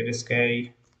 starring Chris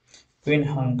Carey, Quinn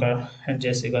Hunker, and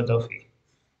Jessica Duffy.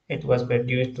 It was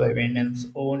produced by Williams'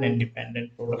 own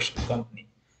independent production company,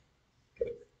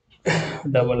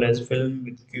 Double S Film,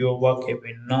 with Kiowa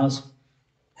Kevinas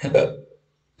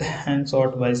and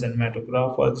shot by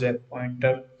cinematographer Jack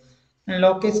Pointer. And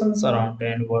locations around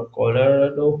Denver,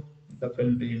 Colorado, the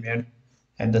film premiered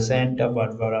at the Santa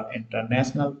Barbara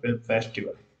International Film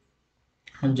Festival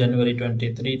on January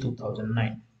 23,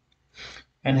 2009,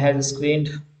 and has screened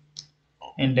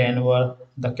in Denver,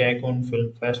 the Cancun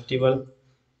Film Festival,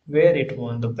 where it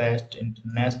won the Best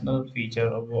International Feature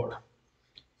Award.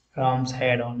 Rams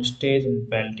had on stage in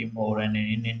Baltimore and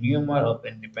in a number of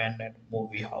independent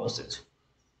movie houses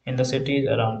in the cities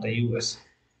around the US.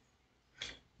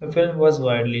 The film was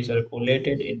widely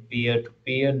circulated in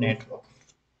peer-to-peer networks,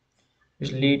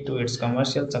 which led to its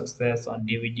commercial success on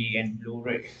DVD and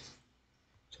Blu-ray.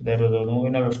 So that was a movie.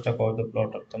 Now let's talk about the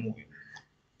plot of the movie.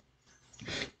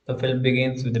 The film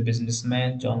begins with the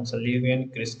businessman John Sullivan,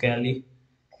 Chris Kelly,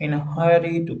 in a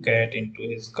hurry to get into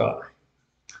his car.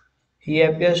 He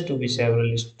appears to be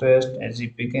severely stressed as he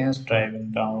begins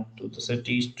driving down to the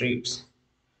city streets.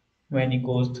 When he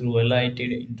goes through a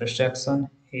lighted intersection,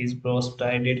 he is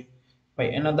broadsided by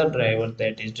another driver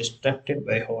that is distracted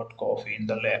by hot coffee in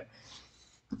the lab.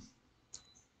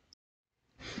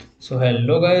 So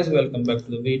hello guys, welcome back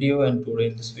to the video, and today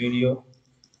in this video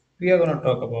we are going to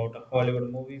talk about a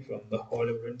Hollywood movie from the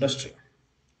Hollywood industry.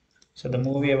 So the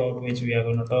movie about which we are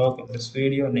going to talk in this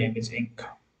video name is Ink.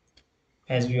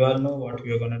 As we all know what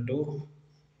we are going to do.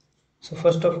 So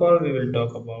first of all we will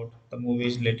talk about the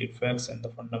movie's related facts and the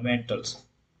fundamentals.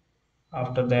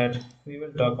 After that we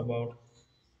will talk about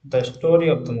the story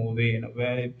of the movie in a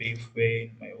very brief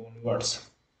way in my own words,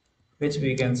 which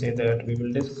we can say that we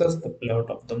will discuss the plot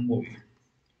of the movie.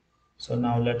 So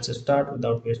now let's start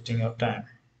without wasting your time.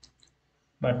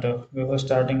 But before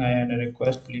starting, I had a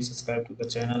request. Please subscribe to the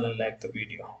channel and like the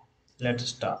video. Let's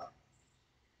start.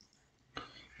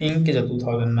 Ink is a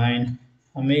 2009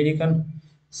 American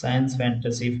science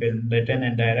fantasy film written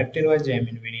and directed by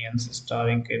Jamie Williams,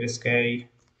 starring Chris Carey,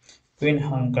 Quinn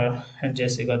Hunker, and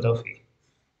Jessica Duffy.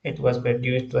 It was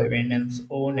produced by Williams'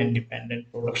 own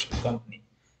independent production company,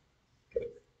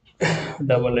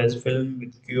 Double S Film,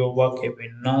 with Kiowa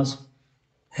Capinas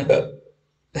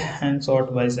and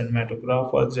shot by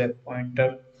cinematographer Jack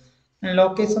Pointer. And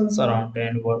locations around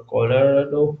Denver,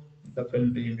 Colorado, the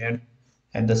film premiered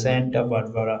at the Santa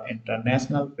Barbara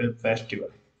International Film Festival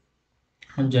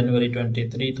on January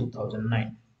 23,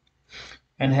 2009,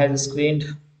 and has screened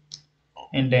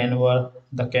in Denver,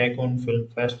 the Cancun Film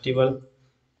Festival,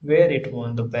 where it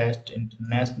won the Best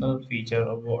International Feature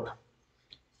Award.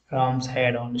 Rams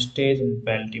had on stage in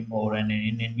Baltimore and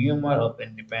in a number of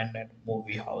independent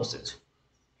movie houses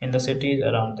in the cities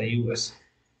around the US.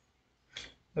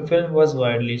 The film was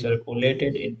widely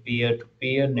circulated in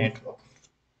peer-to-peer networks,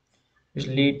 which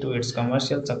led to its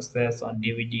commercial success on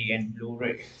DVD and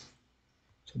Blu-ray.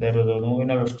 So that was a movie.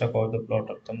 Now let's talk about the plot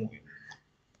of the movie.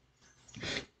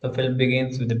 The film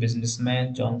begins with the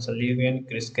businessman John Sullivan,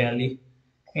 Chris Kelly,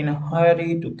 in a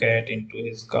hurry to get into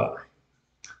his car.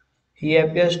 He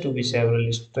appears to be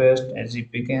severely stressed as he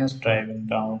begins driving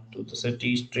down to the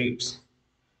city streets.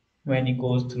 When he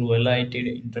goes through a lighted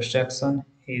intersection,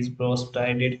 he is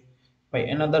broadsided by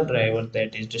another driver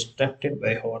that is distracted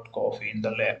by hot coffee in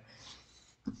the lab.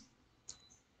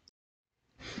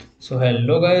 So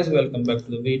hello guys, welcome back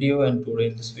to the video, and today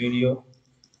in this video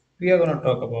we are going to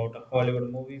talk about a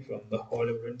Hollywood movie from the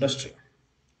Hollywood industry.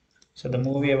 So the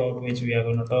movie about which we are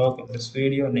going to talk in this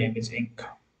video name is Ink.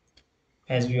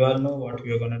 As we all know what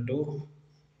we are going to do.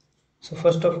 So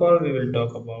first of all we will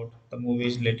talk about the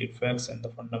movie's related facts and the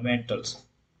fundamentals.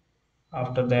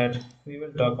 After that we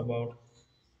will talk about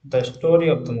the story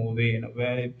of the movie in a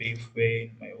very brief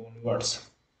way in my own words,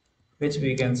 which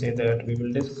we can say that we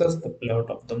will discuss the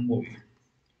plot of the movie.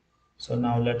 So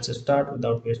now let's start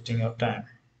without wasting your time.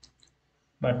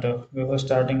 But before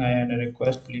starting, I had a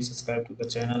request. Please subscribe to the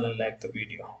channel and like the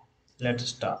video. Let's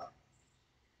start.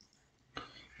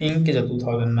 Ink is a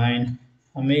 2009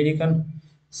 American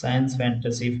science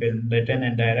fantasy film written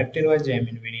and directed by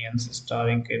Jamie Williams,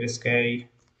 starring Chris Carey,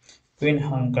 Quinn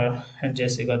Hunker, and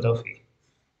Jessica Duffy.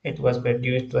 It was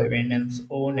produced by Williams'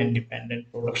 own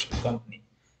independent production company,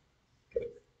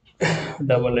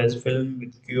 Double S Film,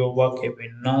 with Kiowa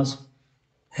Capinas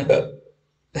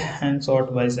and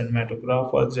shot by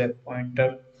cinematographer Jack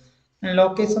Pointer. And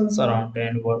locations around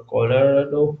Denver,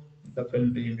 Colorado, the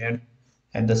film premiered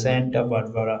at the Santa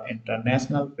Barbara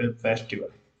International Film Festival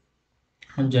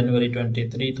on January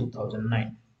 23,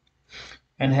 2009,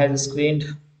 and has screened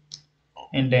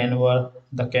in Denver,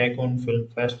 the Cancun Film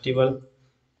Festival,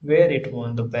 where it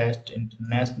won the Best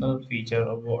International Feature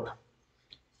Award.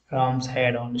 Rams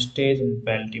had on stage in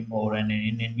Baltimore and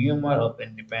in a number of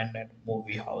independent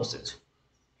movie houses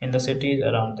in the cities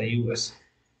around the US.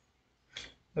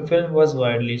 The film was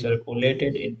widely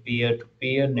circulated in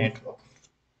peer-to-peer networks,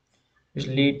 which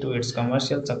lead to its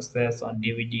commercial success on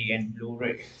DVD and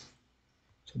Blu-ray.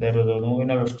 So that was the movie.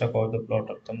 Now let's talk about the plot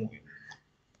of the movie.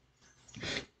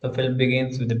 The film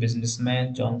begins with the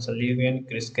businessman John Sullivan,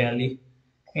 Chris Kelly,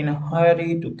 in a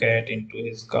hurry to get into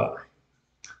his car.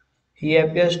 He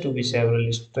appears to be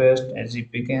severely stressed as he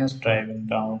begins driving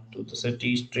down to the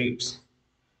city streets.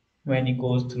 When he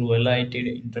goes through a lighted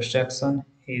intersection,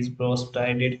 he is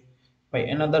broadsided by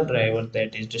another driver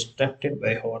that is distracted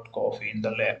by hot coffee in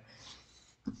the lab.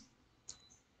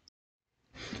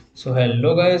 So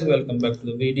hello guys, welcome back to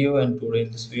the video, and today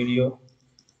in this video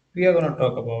we are going to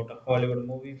talk about a Hollywood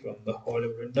movie from the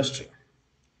Hollywood industry.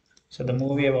 So the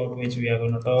movie about which we are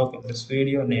going to talk in this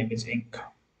video name is Ink.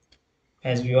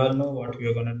 As we all know what we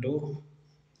are going to do.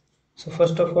 So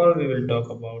first of all we will talk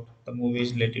about the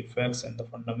movie's related facts and the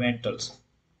fundamentals.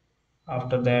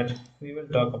 After that we will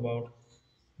talk about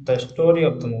the story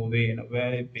of the movie in a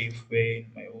very brief way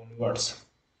in my own words,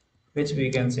 which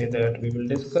we can say that we will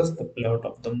discuss the plot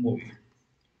of the movie.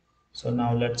 So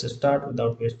now let's start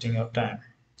without wasting your time.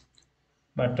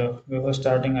 But before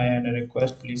starting, I had a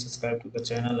request. Please subscribe to the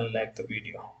channel and like the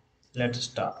video. Let's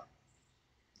start.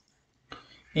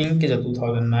 Ink is a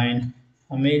 2009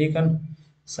 American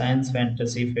science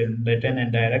fantasy film written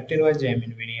and directed by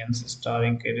Jamie Williams,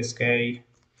 starring Chris Carey,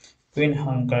 Quinn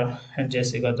Hunker, and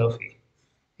Jessica Duffy.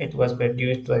 It was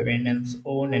produced by Williams'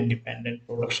 own independent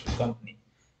production company,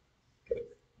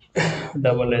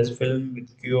 Double S Film,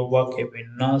 with Kiowa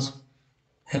Kevinas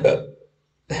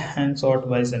and shot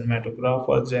by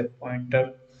cinematographer Jack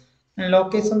Pointer. And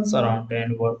locations around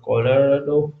Denver,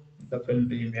 Colorado. The film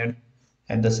premiered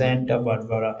at the Santa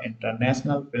Barbara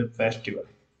International Film Festival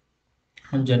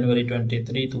on January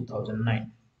 23,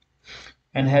 2009,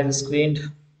 and has screened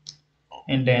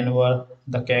in Denver,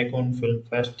 the Cancun Film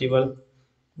Festival,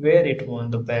 where it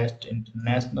won the Best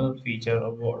International Feature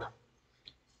Award.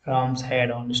 Rams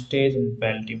had on stage in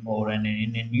Baltimore and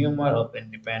in a number of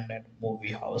independent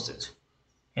movie houses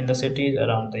in the cities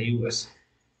around the US.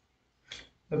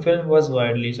 The film was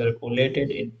widely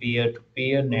circulated in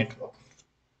peer-to-peer networks,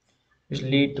 which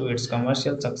led to its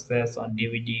commercial success on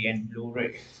DVD and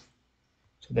Blu-ray.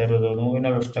 So that was the movie.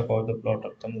 Now let's talk about the plot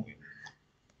of the movie.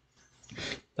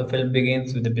 The film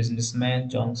begins with the businessman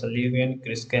John Sullivan,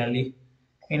 Chris Kelly,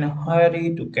 in a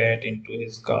hurry to get into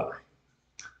his car.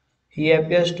 He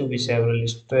appears to be severely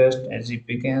stressed as he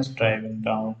begins driving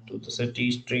down to the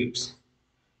city streets.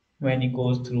 When he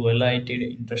goes through a lighted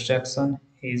intersection,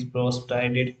 he is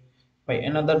broadsided by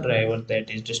another driver that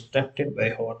is distracted by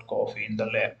hot coffee in the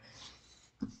lab.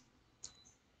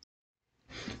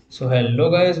 So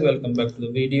hello guys, welcome back to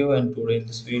the video, and today in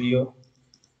this video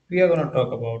we are going to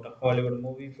talk about a Hollywood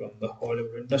movie from the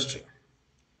Hollywood industry.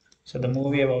 So the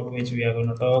movie about which we are going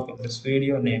to talk in this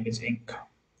video name is Ink.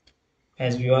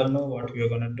 As we all know what we are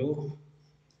going to do.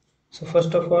 So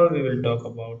first of all we will talk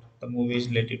about the movie's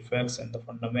related facts and the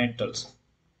fundamentals.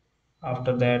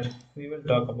 After that we will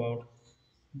talk about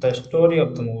the story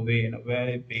of the movie in a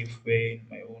very brief way in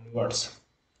my own words,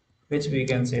 which we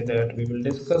can say that we will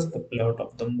discuss the plot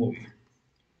of the movie.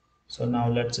 So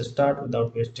now let's start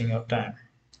without wasting your time.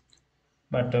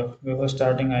 But before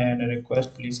starting, I had a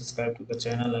request. Please subscribe to the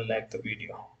channel and like the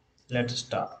video. Let's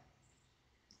start.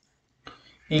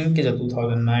 Ink is a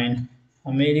 2009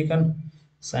 American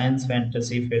science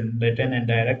fantasy film written and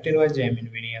directed by Jamie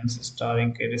Williams,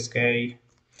 starring Chris Carey,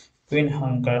 Quinn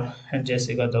Hunker, and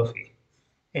Jessica Duffy.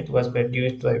 It was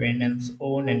produced by Williams'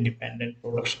 own independent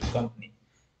production company,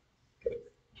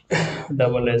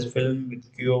 Double S Film,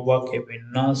 with Kiowa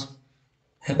Kevinas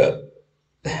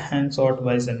and shot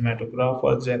by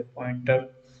cinematographer Jack Pointer.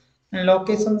 And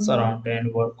locations around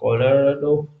Denver,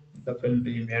 Colorado. The film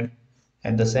premiered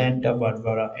at the Santa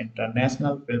Barbara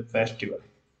International Film Festival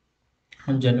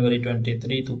on January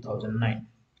 23, 2009,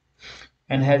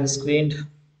 and has screened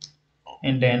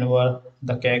in Denver,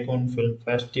 the Cancun Film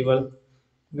Festival,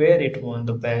 where it won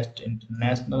the Best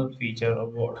International Feature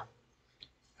Award.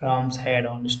 Rams had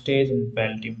on stage in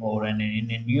Baltimore and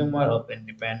in a number of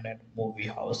independent movie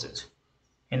houses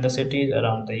in the cities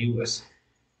around the US.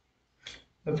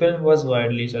 The film was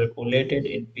widely circulated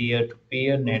in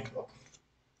peer-to-peer networks,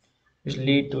 which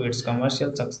led to its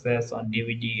commercial success on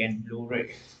DVD and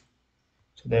Blu-ray.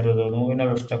 So that was the movie. Now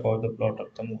let's talk about the plot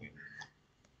of the movie.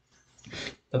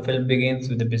 The film begins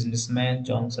with the businessman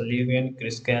John Sullivan,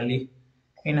 Chris Kelly,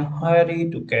 in a hurry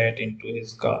to get into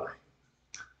his car.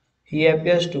 He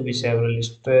appears to be severely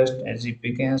stressed as he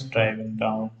begins driving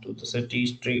down to the city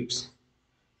streets.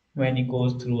 When he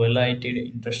goes through a lighted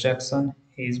intersection,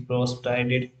 he is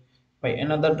broadsided by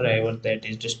another driver that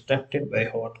is distracted by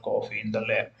hot coffee in the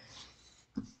lab.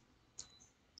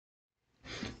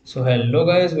 So hello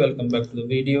guys, welcome back to the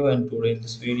video, and today in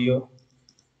this video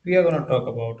we are going to talk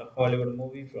about a Hollywood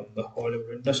movie from the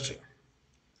Hollywood industry.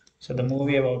 So the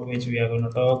movie about which we are going to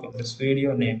talk in this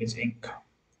video name is Ink.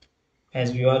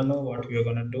 As we all know what we are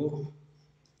going to do.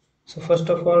 So first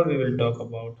of all we will talk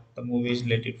about the movie's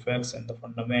related facts and the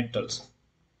fundamentals.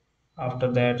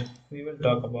 After that we will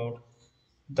talk about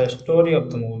the story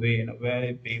of the movie in a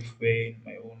very brief way in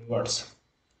my own words,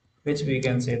 which we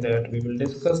can say that we will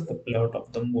discuss the plot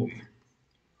of the movie.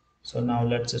 So now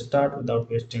let's start without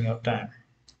wasting your time.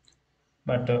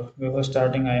 But before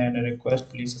starting, I had a request.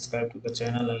 Please subscribe to the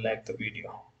channel and like the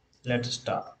video. Let's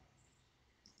start.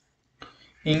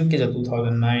 Ink is a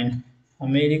 2009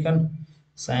 American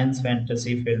science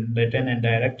fantasy film written and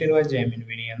directed by Jamie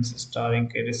Williams, starring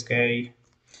Chris Carey,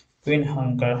 Quinn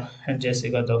Hunker, and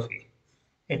Jessica Duffy.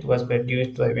 It was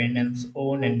produced by Williams'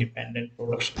 own independent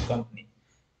production company,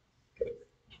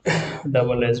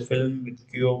 Double S Film,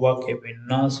 with Kiowa Kevin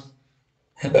Nas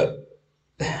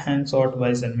and shot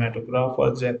by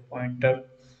cinematographer Jack Pointer.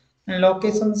 And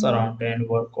locations around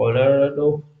Denver,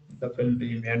 Colorado. The film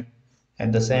premiered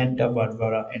at the Santa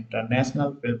Barbara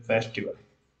International Film Festival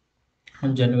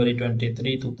on January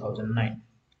 23, 2009,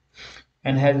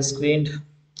 and has screened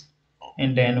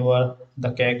in Denver,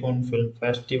 the Cancun Film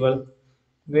Festival,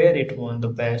 where it won the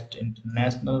Best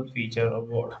International Feature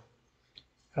Award.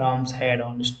 Rams had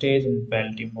on stage in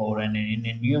Baltimore and in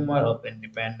a number of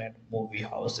independent movie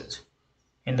houses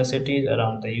in the cities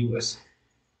around the US.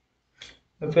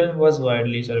 The film was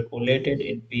widely circulated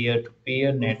in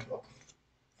peer-to-peer networks,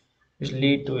 which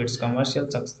led to its commercial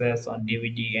success on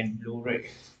DVD and Blu-ray.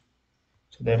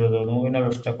 So that was a movie. Now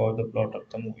let's talk about the plot of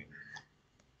the movie.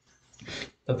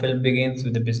 The film begins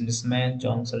with the businessman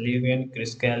John Sullivan,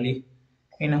 Chris Kelly,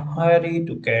 in a hurry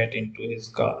to get into his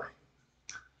car.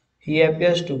 He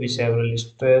appears to be severely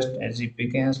stressed as he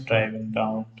begins driving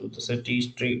down to the city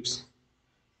streets.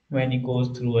 When he goes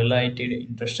through a lighted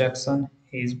intersection,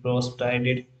 he is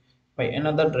broadsided by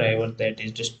another driver that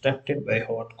is distracted by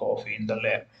hot coffee in the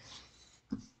lab.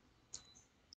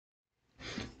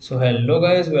 So hello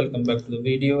guys, welcome back to the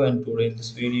video, and today in this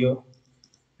video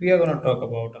we are going to talk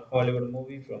about a Hollywood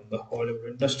movie from the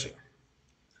Hollywood industry.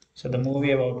 So the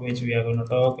movie about which we are going to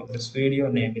talk in this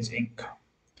video name is Ink.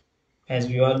 As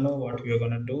we all know what we are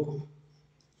going to do.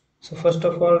 So first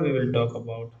of all we will talk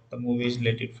about the movie's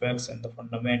related facts and the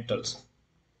fundamentals.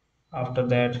 After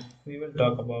that we will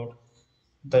talk about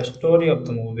the story of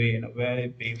the movie in a very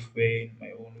brief way in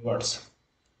my own words,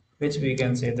 which we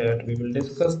can say that we will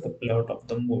discuss the plot of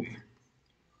the movie.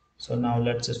 So now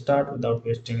let's start without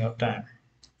wasting your time.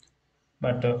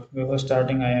 But before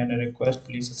starting, I had a request.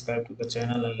 Please subscribe to the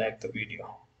channel and like the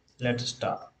video. Let's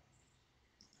start.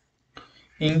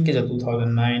 Ink is a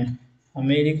 2009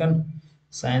 American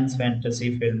science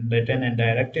fantasy film written and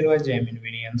directed by Jamie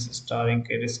Williams, starring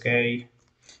Chris Carey,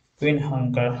 Quinn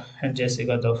Hunker, and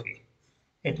Jessica Duffy.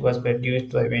 It was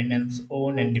produced by Williams'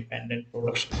 own independent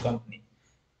production company,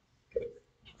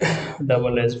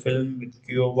 Double S Film, with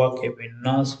Kiowa Kevin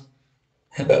Nas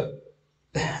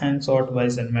and shot by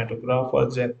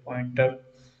cinematographer Jack Pointer.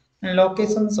 And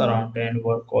locations around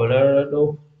Denver,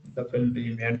 Colorado. The film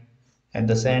premiered at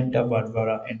the Santa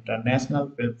Barbara International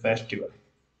Film Festival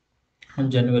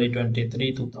on January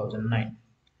 23, 2009,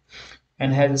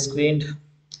 and has screened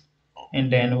in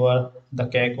Denver, the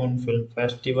Cancun Film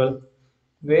Festival,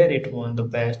 where it won the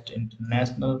Best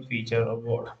International Feature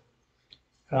Award.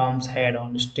 Rams had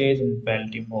on stage in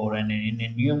Baltimore and in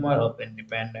a number of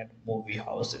independent movie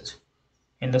houses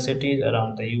in the cities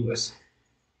around the US.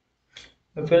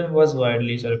 The film was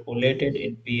widely circulated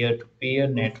in peer-to-peer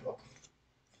networks,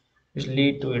 which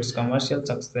led to its commercial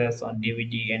success on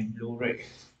DVD and Blu-ray.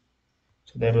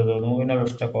 So that was a movie. Now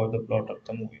let's talk about the plot of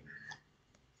the movie.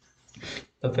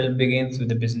 The film begins with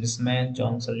the businessman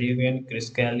John Sullivan, Chris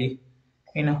Kelly,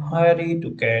 in a hurry to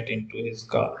get into his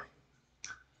car.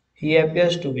 He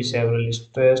appears to be severely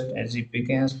stressed as he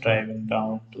begins driving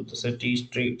down to the city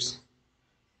streets.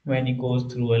 When he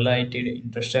goes through a lighted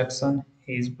intersection,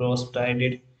 he is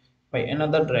broadsided by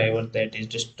another driver that is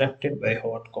distracted by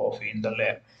hot coffee in the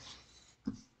lab.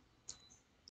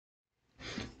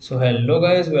 So hello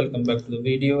guys, welcome back to the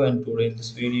video, and today in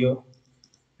this video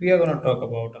we are going to talk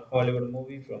about a Hollywood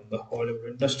movie from the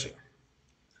Hollywood industry.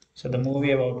 So the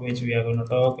movie about which we are going to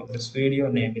talk in this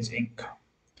video name is Ink.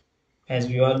 As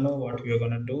we all know what we are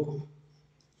going to do.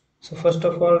 So first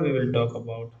of all we will talk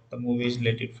about the movie's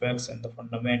related facts and the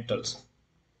fundamentals.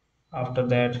 After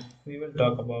that we will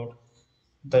talk about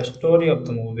the story of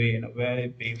the movie in a very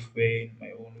brief way in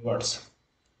my own words,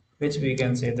 which we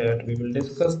can say that we will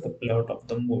discuss the plot of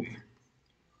the movie.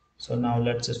 So now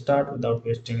let's start without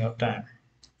wasting your time.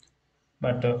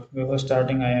 But before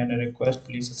starting, I had a request.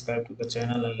 Please subscribe to the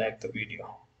channel and like the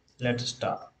video. Let's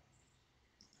start.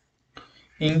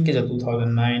 Ink is a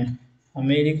 2009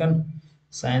 American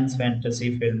science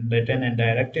fantasy film written and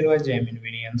directed by Jamie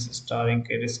Williams, starring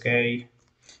Chris Carey,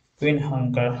 Quinn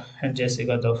Hunker, and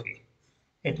Jessica Duffy.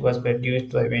 It was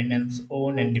produced by Williams'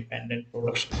 own independent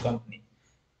production company,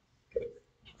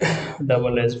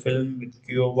 Double S Film, with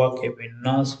Kiowa Kevin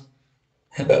Nash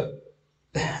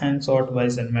and shot by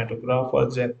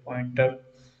cinematographer Jack Pointer.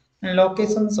 And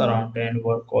locations around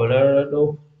Denver,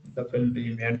 Colorado. The film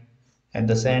premiered at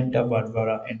the Santa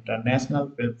Barbara International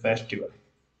Film Festival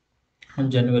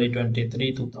on January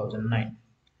 23, 2009,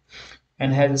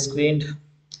 and has screened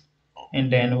in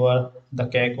Denver, the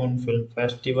Cancun Film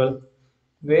Festival,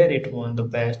 where it won the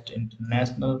Best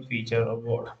International Feature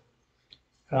Award.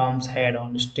 Rams had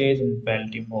on stage in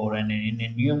Baltimore and in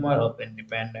a number of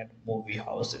independent movie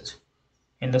houses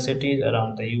in the cities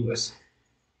around the US.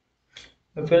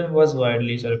 The film was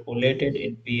widely circulated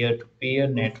in peer-to-peer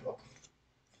networks,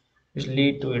 which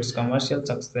led to its commercial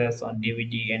success on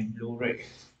DVD and Blu-ray.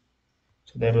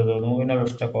 So that was a movie. Now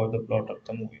let's talk about the plot of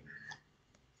the movie.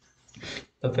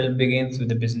 The film begins with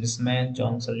the businessman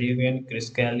John Sullivan, Chris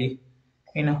Kelly,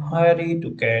 in a hurry to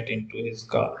get into his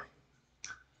car.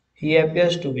 He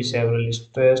appears to be severely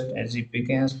stressed as he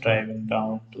begins driving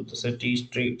down to the city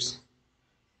streets.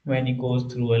 When he goes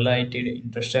through a lighted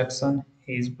intersection,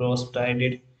 he is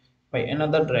broadsided by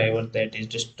another driver that is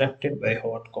distracted by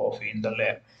hot coffee in the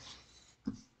lab.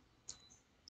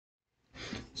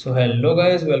 So hello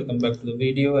guys, welcome back to the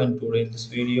video, and today in this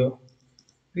video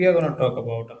we are going to talk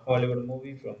about a Hollywood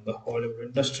movie from the Hollywood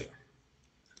industry.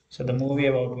 So the movie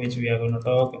about which we are going to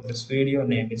talk in this video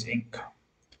name is Ink.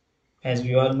 As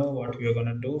we all know what we are going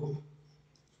to do.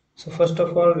 So first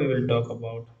of all we will talk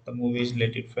about the movie's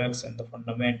related facts and the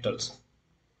fundamentals.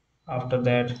 After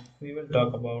that we will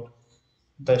talk about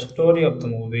the story of the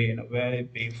movie in a very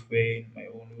brief way in my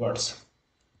own words,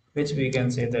 which we can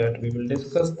say that we will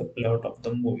discuss the plot of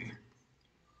the movie.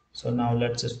 So now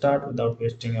let's start without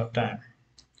wasting your time.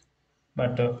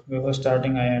 But before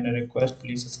starting, I had a request.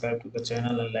 Please subscribe to the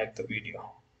channel and like the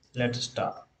video. Let's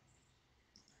start.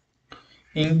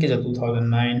 Ink is a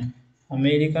 2009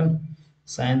 American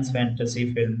science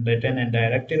fantasy film written and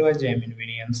directed by Jamie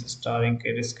Williams, starring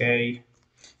Chris Carey,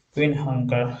 Quinn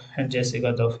Hunker, and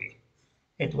Jessica Duffy.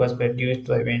 It was produced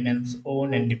by Williams'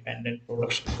 own independent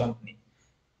production company,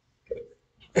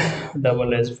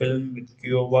 Double S Film, with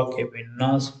Kiowa Kevin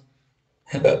Nash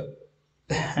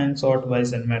and shot by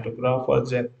cinematographer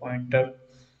Jack Pointer.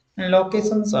 And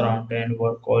locations around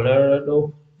Denver,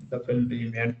 Colorado. The film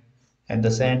premiered at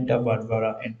the Santa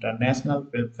Barbara International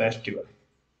Film Festival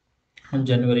on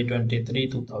January 23,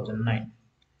 2009,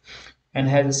 and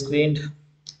has screened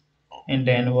in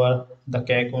Denver, the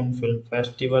Cancun Film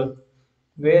Festival,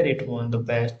 where it won the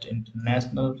Best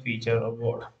International Feature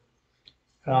Award.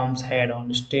 Rams had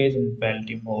on stage in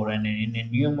Baltimore and in a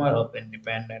number of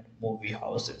independent movie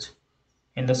houses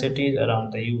in the cities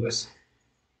around the US.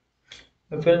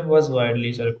 The film was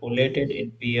widely circulated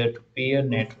in peer-to-peer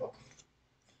networks,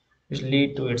 which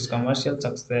led to its commercial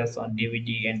success on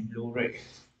DVD and Blu-ray.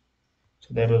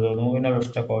 So that was a movie. Now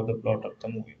let's talk about the plot of the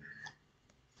movie.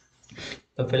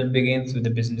 The film begins with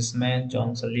the businessman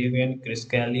John Sullivan, Chris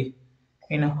Kelly,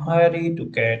 in a hurry to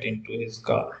get into his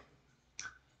car.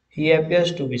 He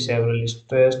appears to be severely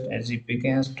stressed as he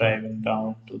begins driving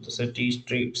down to the city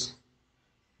streets.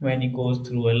 When he goes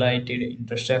through a lighted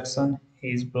intersection, he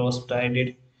is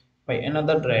broadsided by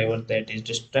another driver that is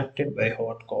distracted by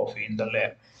hot coffee in the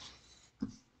lab.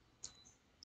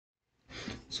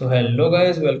 So hello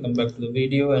guys, welcome back to the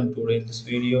video, and today in this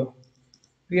video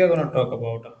we are going to talk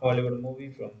about a Hollywood movie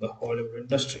from the Hollywood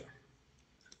industry.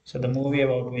 So the movie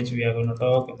about which we are going to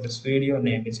talk in this video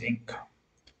name is Ink.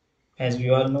 As we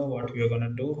all know what we are going to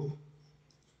do.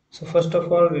 So first of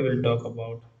all we will talk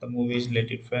about the movie's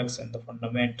related facts and the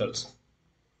fundamentals.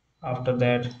 After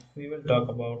that we will talk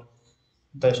about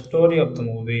the story of the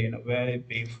movie in a very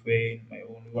brief way in my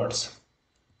own words,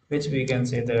 which we can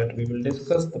say that we will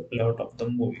discuss the plot of the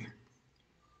movie.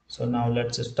 So now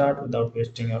let's start without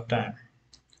wasting your time.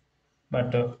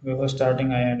 But before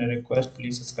starting, I had a request.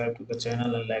 Please subscribe to the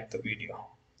channel and like the video.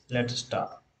 Let's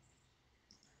start.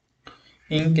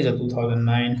 Ink is a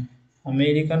 2009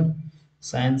 American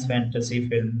science fantasy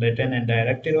film written and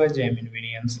directed by Jamie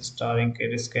Williams, starring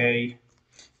Chris Carey,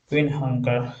 Quinn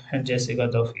Hunker, and Jessica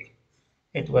Duffy.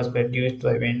 It was produced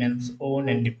by Williams' own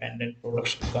independent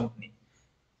production company,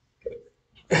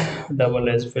 Double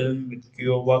S Film, with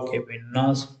Kiowa Kevin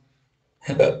Nash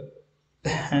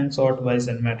and shot by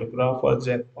cinematographer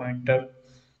Jack Pointer.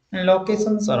 And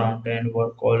locations around Denver,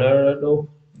 Colorado.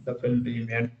 The film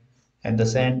premiered at the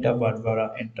Santa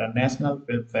Barbara International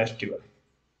Film Festival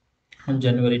on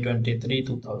January 23,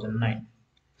 2009,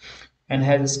 and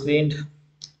has screened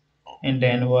in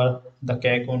Denver, the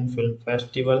Cancun Film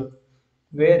Festival,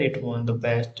 where it won the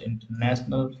Best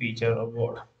International Feature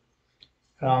Award.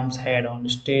 Rams had on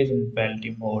stage in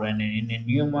Baltimore and in a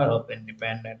number of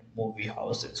independent movie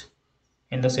houses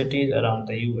in the cities around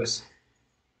the US.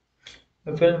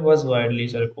 The film was widely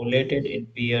circulated in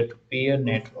peer-to-peer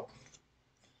networks,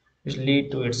 which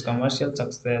led to its commercial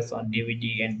success on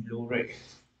DVD and Blu-ray.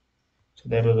 So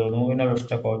that was a movie. Now let's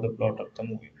talk about the plot of the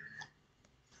movie.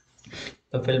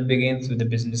 The film begins with the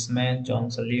businessman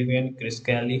John Sullivan, Chris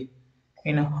Kelly,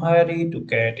 in a hurry to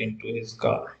get into his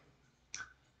car.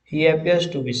 He appears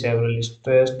to be severely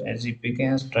stressed as he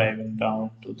begins driving down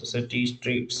to the city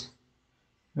streets.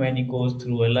 When he goes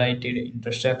through a lighted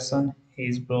intersection, he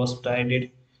is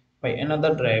broadsided by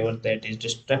another driver that is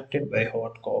distracted by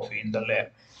hot coffee in the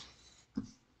lab.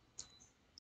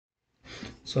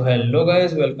 So hello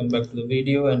guys, welcome back to the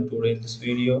video, and today in this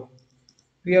video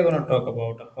we are going to talk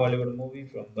about a Hollywood movie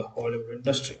from the Hollywood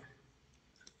industry.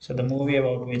 So the movie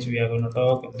about which we are going to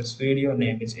talk in this video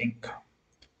name is Ink.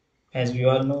 As we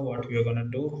all know what we are going to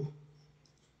do.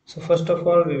 So first of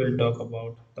all we will talk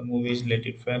about the movie's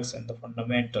related facts and the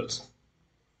fundamentals.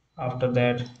 After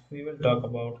that we will talk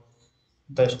about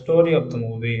the story of the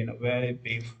movie in a very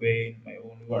brief way in my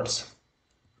own words,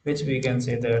 which we can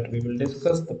say that we will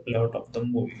discuss the plot of the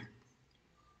movie.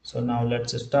 So now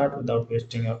let's start without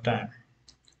wasting your time.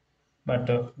 But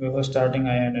before starting,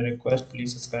 I had a request.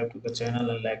 Please subscribe to the channel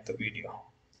and like the video.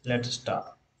 Let's start.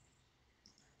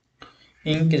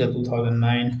 Ink is a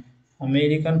 2009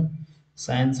 American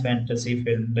science fantasy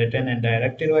film written and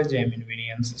directed by Jamie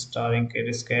Williams, starring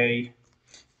Chris Carey,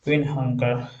 Quinn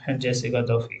Hunker, and Jessica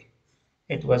Duffy.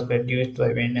 It was produced by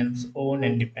Williams' own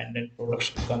independent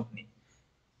production company,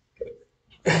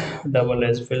 Double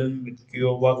S Film, with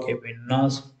Kiowa Kevin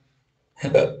Nash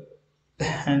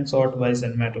and shot by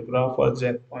cinematographer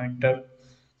Jack Pointer.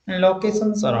 And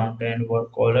locations around Denver,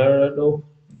 Colorado.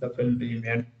 The film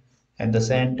premiered at the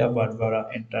Santa Barbara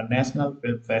International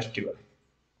Film Festival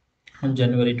on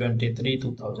January 23,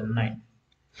 2009,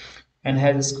 and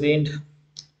has screened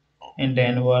in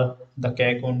Denver, the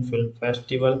Cancun Film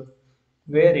Festival,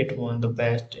 where it won the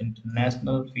Best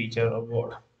International Feature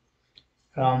Award.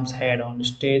 Rams had on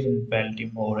stage in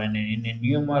Baltimore and in a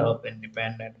number of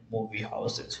independent movie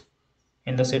houses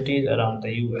in the cities around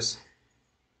the US.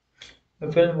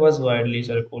 The film was widely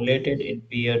circulated in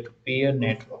peer-to-peer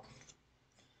networks,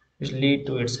 which led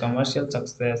to its commercial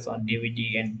success on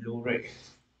DVD and Blu-ray.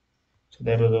 So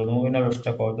that was a movie. Now let's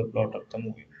talk about the plot of the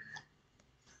movie.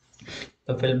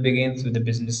 The film begins with the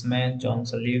businessman John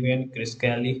Sullivan, Chris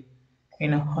Kelly,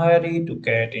 in a hurry to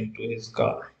get into his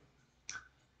car.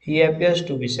 He appears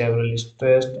to be severely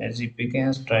stressed as he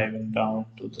begins driving down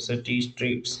to the city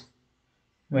streets.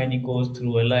 When he goes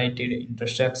through a lighted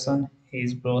intersection, he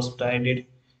is broadsided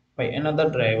by another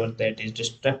driver that is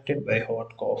distracted by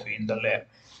hot coffee in the lab.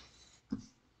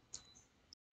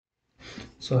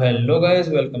 So hello guys,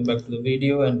 welcome back to the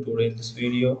video, and today in this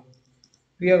video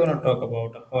we are going to talk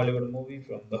about a Hollywood movie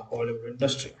from the Hollywood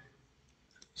industry.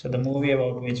 So the movie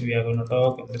about which we are going to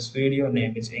talk in this video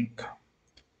name is Ink.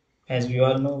 As we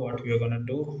all know what we are going to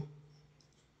do.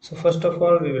 So first of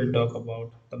all we will talk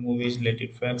about the movie's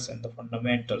related facts and the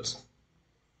fundamentals.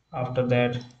 After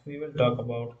that we will talk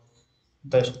about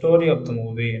the story of the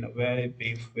movie in a very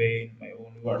brief way in my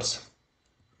own words,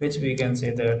 which we can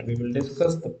say that we will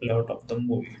discuss the plot of the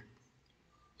movie.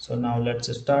 So now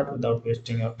let's start without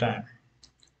wasting your time.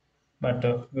 But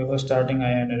before starting, I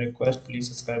had a request. Please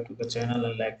subscribe to the channel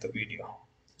and like the video.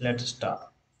 Let's start.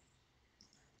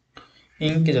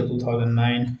 Ink is a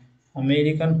 2009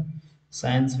 American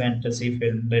science fantasy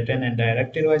film written and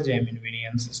directed by Jamie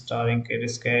Williams, starring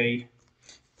Chris Carey,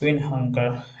 Quinn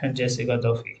Hunker, and Jessica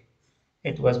Duffy.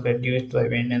 It was produced by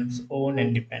Williams' own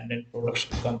independent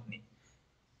production company,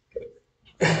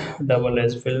 Double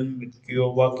S Film, with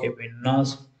Kiowa Kevin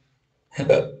Nash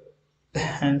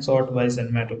and shot by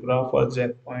cinematographer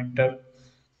Jack Pointer.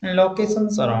 And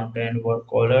locations around Denver,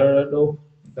 Colorado.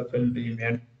 The film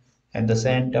premiered at the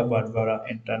Santa Barbara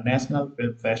International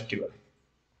Film Festival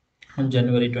on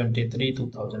January 23,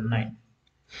 2009,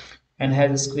 and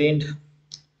has screened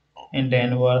in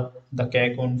Denver, the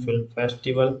Cancun Film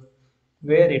Festival,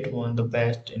 where it won the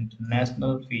Best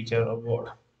International Feature Award.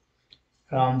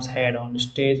 Rams had on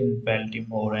stage in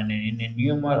Baltimore and in a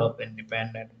number of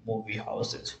independent movie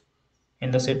houses in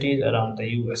the cities around the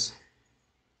US.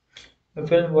 The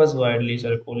film was widely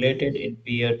circulated in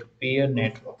peer-to-peer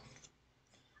networks,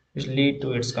 which lead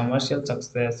to its commercial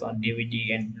success on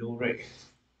DVD and Blu-ray.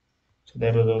 So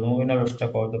there was no winner. Let's talk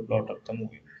about the plot of the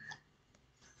movie.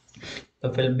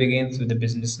 The film begins with the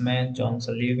businessman John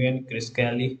Sullivan, Chris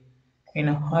Kelly, in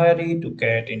a hurry to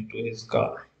get into his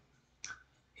car.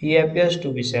 He appears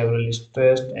to be severely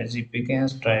stressed as he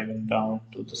begins driving down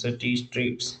to the city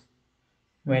streets.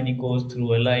 When he goes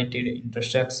through a lighted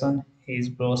intersection, he is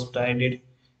broadsided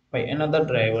by another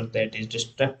driver that is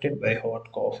distracted by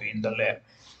hot coffee in the lab.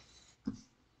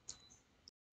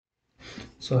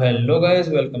 So hello guys,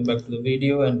 welcome back to the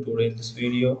video, and today in this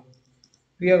video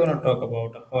we are going to talk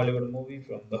about a Hollywood movie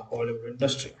from the Hollywood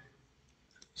industry.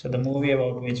 So the movie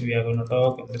about which we are going to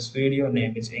talk in this video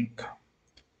name is Ink.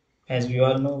 As we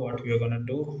all know what we are going to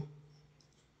do.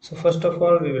 So first of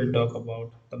all we will talk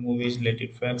about the movie's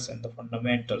related facts and the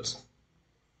fundamentals.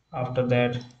 After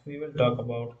that we will talk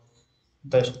about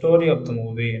the story of the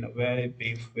movie in a very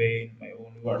brief way in my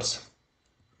own words,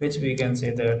 which we can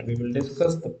say that we will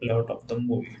discuss the plot of the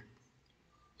movie.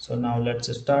 So now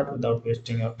let's start without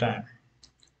wasting your time.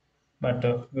 But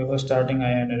before starting, I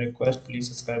had a request. Please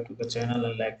subscribe to the channel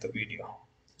and like the video.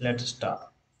 Let's start.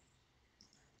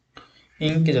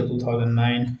 Ink is a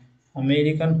 2009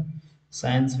 American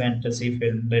science fantasy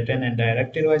film written and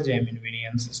directed by Jamie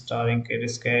Williams, starring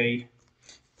Chris Carey,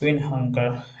 Quinn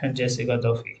Hunker, and Jessica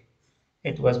Duffy.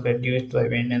 It was produced by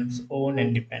Winnen's own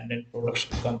independent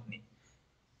production company,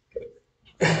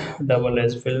 Double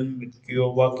S Film, with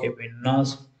Kiowa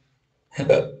Capinas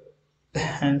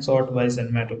and shot by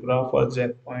cinematographer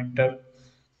Jack Pointer.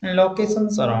 And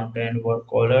locations around Denver,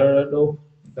 Colorado.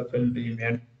 The film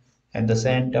premiered at the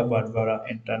Santa Barbara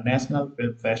International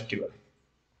Film Festival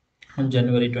on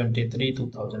January 23,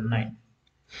 2009,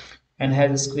 and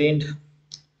has screened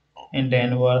in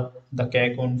Denver, the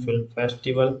Cancun Film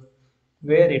Festival,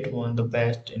 where it won the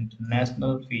Best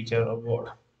International Feature Award.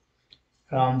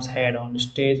 Rams had on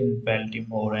stage in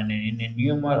Baltimore and in a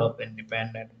number of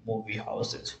independent movie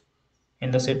houses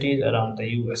in the cities around the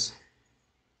US.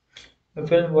 The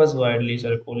film was widely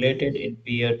circulated in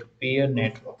peer-to-peer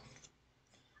networks,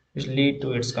 which led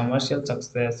to its commercial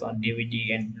success on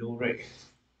DVD and Blu-ray.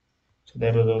 So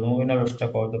there was no winner. Let's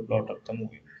talk about the plot of the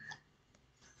movie.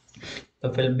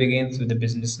 The film begins with the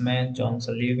businessman John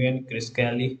Sullivan, Chris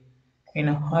Kelly, in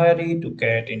a hurry to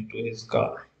get into his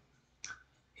car.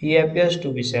 He appears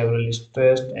to be severely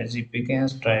stressed as he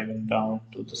begins driving down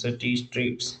to the city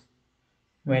streets.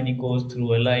 When he goes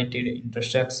through a lighted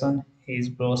intersection, he is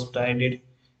broadsided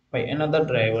by another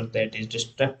driver that is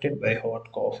distracted by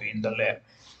hot coffee in the lab.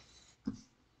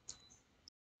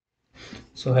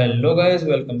 So hello guys,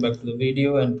 welcome back to the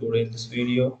video, and today in this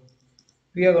video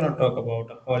we are going to talk about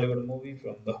a Hollywood movie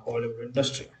from the Hollywood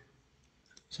industry.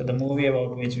 So the movie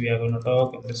about which we are going to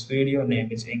talk in this video name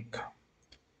is Ink.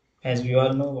 As we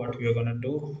all know what we are going to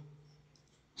do.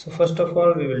 So first of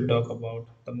all we will talk about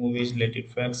the movie's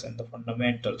related facts and the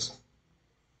fundamentals.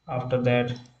 After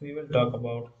that we will talk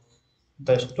about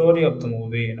the story of the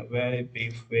movie in a very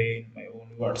brief way in my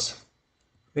own words,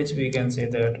 which we can say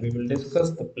that we will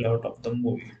discuss the plot of the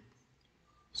movie.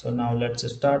 So now let's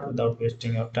start without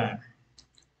wasting your time.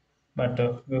 But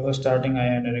before starting, I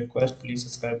had a request. Please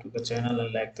subscribe to the channel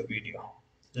and like the video.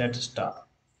 Let's start.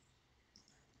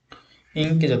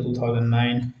 Ink is a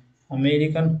 2009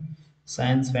 American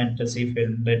science fantasy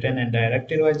film written and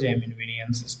directed by Jamie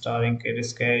Williams, starring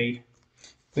Chris Carey,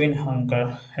 Quinn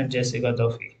Hunker, and Jessica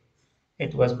Duffy.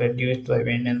 It was produced by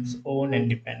Winnen's own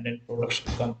independent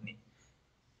production company,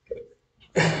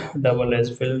 Double S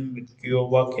Film, with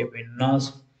Kiowa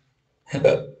Capinas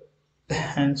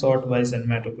and shot by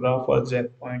cinematographer Jack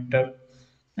Pointer.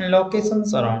 And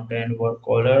locations around Denver,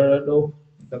 Colorado.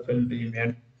 The film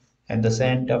premiered at the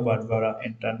Santa Barbara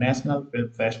International Film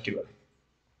Festival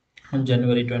on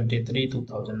January 23,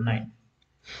 2009,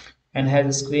 and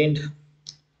has screened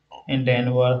in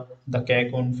Denver, the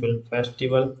Cancun Film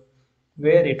Festival,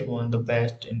 where it won the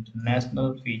Best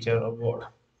International Feature Award.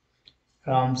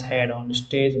 Rams had on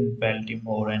stage in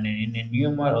Baltimore and in a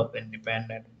number of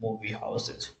independent movie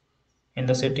houses in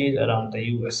the cities around the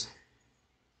US.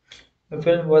 The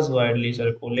film was widely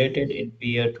circulated in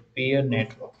peer-to-peer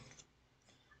networks,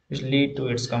 which led to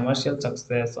its commercial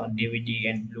success on DVD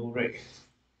and Blu-ray.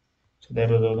 So there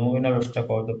was no winner. Let's talk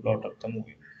about the plot of the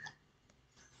movie.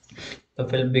 The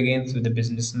film begins with the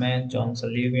businessman John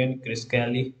Sullivan, Chris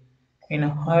Kelly, in a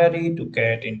hurry to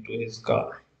get into his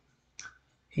car.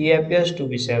 He appears to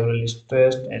be severely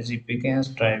stressed as he begins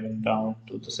driving down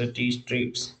to the city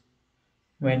streets.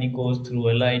 When he goes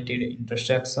through a lighted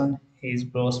intersection, he is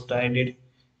broadsided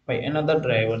by another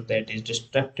driver that is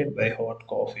distracted by hot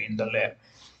coffee in the lab.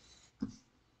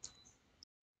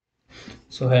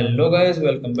 So hello guys,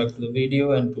 welcome back to the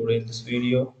video, and today in this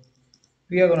video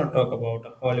we are going to talk about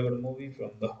a Hollywood movie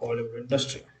from the Hollywood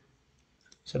industry.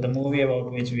 So the movie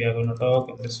about which we are going to talk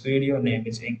in this video name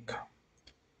is Ink.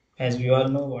 As we all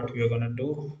know what we are going to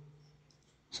do.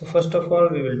 So first of all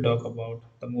we will talk about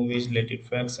the movie's related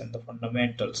facts and the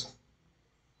fundamentals.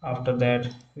 After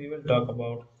that we will talk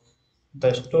about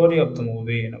the story of the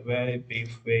movie in a very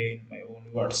brief way in my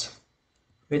own words,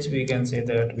 which we can say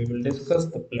that we will discuss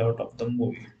the plot of the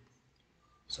movie.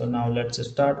 So now let's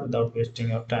start without wasting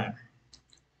your time.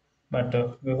 But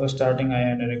before starting, I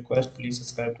had a request. Please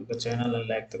subscribe to the channel and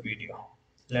like the video.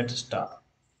 Let's start.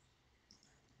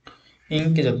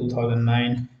 Ink is a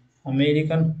 2009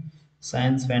 American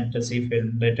science fantasy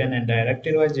film written and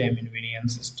directed by Jamie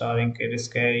Williams, starring Chris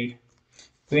Carey,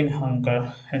 Quinn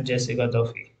Hunker, and Jessica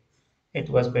Duffy. It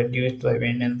was produced by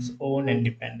Williams' own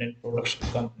independent production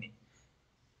company,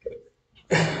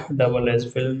 Double S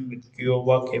Film, with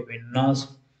Kiowa Kevin Nash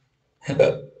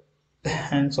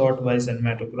and shot by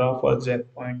cinematographer Jack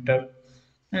Pointer.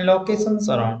 And locations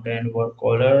around Denver,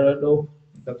 Colorado.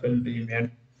 The film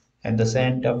premiered at the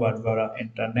Santa Barbara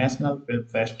International Film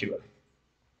Festival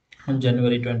on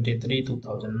January 23,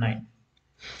 2009,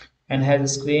 and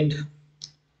has screened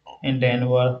in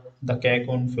Denver, the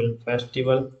Cancun Film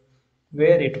Festival,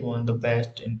 where it won the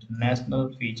Best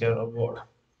International Feature Award.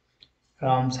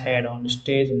 Rams had on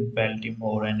stage in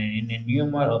Baltimore and in a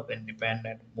number of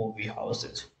independent movie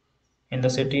houses in the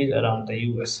cities around the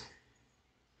US.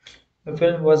 The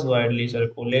film was widely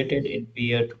circulated in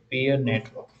peer-to-peer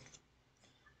networks,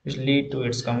 which led to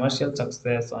its commercial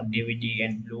success on DVD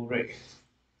and Blu-ray.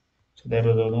 So there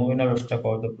was no winner. Let's talk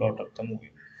about the plot of the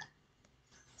movie.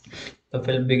 The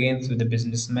film begins with the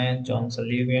businessman John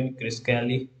Sullivan, Chris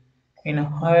Kelly, in a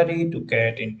hurry to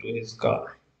get into his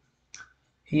car.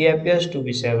 He appears to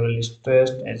be severely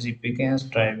stressed as he begins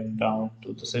driving down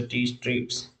to the city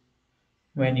streets.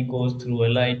 When he goes through a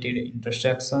lighted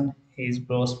intersection, he is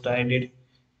broadsided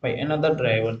by another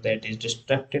driver that is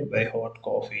distracted by hot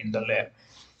coffee in the lab.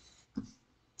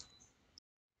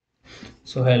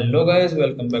 So hello guys,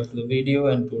 welcome back to the video,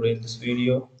 and today in this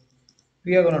video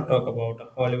we are going to talk about a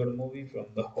Hollywood movie from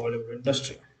the Hollywood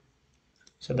industry.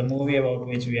 So the movie about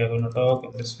which we are going to talk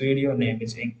in this video name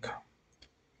is Ink.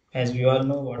 As we all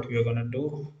know what we are going to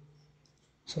do.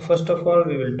 So first of all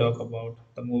we will talk about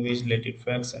the movie's related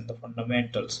facts and the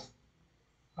fundamentals.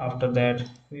 After that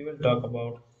we will talk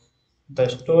about the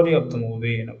story of the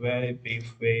movie in a very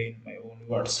brief way in my own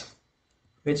words,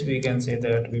 which we can say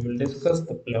that we will discuss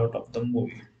the plot of the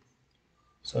movie.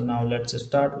 So now let's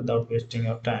start without wasting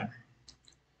your time.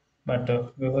 But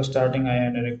before starting, I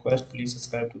had a request. Please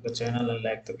subscribe to the channel and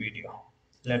like the video.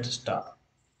 Let's start.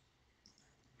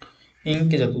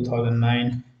 Ink is a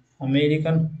 2009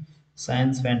 American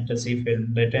science fantasy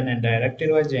film written and directed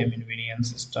by Jamie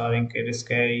Williams, starring Chris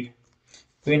Carey,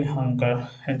 Quinn Hunker,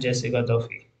 and Jessica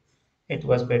Duffy. It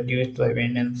was produced by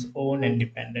Williams' own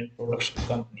independent production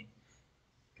company,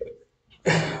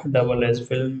 Double S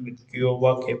Film, with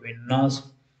Kiowa Kevin Nash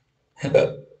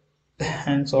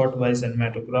and shot by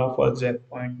cinematographer Jack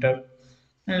Pointer.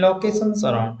 And locations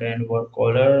around Denver,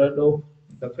 Colorado.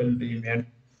 The film premiered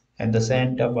at the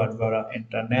Santa Barbara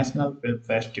International Film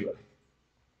Festival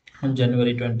on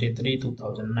January 23,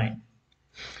 2009,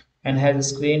 and has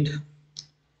screened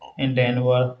in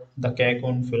Denver, the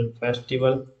Cancun Film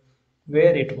Festival,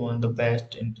 where it won the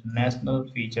Best International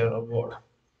Feature Award.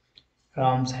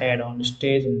 Rams had on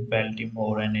stage in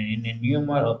Baltimore and in a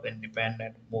number of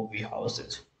independent movie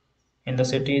houses in the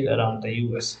cities around the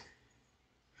US.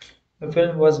 The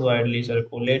film was widely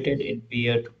circulated in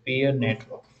peer-to-peer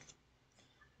networks,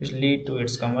 which led to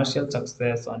its commercial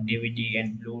success on DVD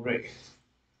and Blu-ray.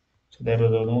 So there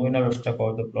was no winner. Let's talk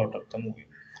about the plot of the movie.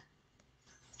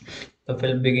 The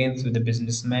film begins with the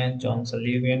businessman John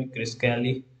Sullivan, Chris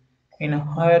Kelly, in a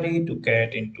hurry to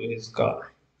get into his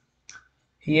car.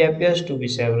 He appears to be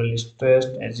severely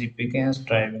stressed as he begins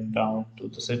driving down to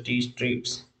the city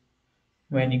streets.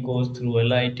 When he goes through a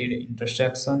lighted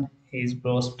intersection, he is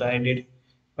broadsided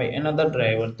by another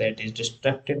driver that is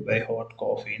distracted by hot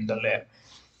coffee in the lab.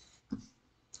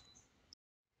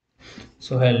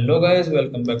 So hello guys,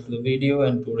 welcome back to the video,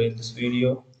 and today in this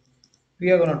video we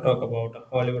are going to talk about a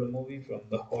Hollywood movie from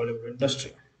the Hollywood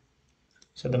industry.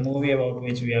 So the movie about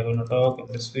which we are going to talk in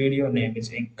this video name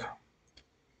is Ink.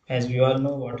 As we all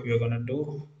know what we are going to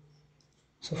do.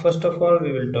 So first of all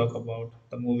we will talk about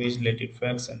the movie's related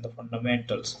facts and the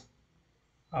fundamentals.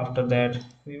 After that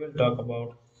we will talk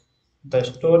about the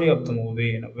story of the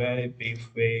movie in a very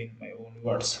brief way in my own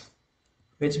words,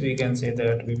 which we can say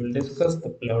that we will discuss the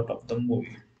plot of the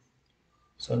movie.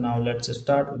 So now let's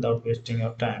start without wasting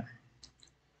your time.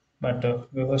 But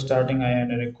before starting, I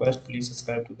had a request. Please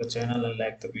subscribe to the channel and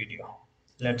like the video.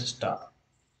 Let's start.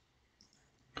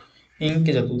 Ink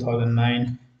is a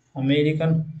 2009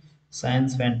 American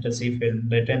science fantasy film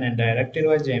written and directed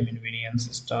by Jamie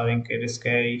Williams, starring Chris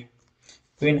Carey,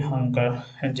 Quinn Hunker,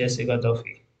 and Jessica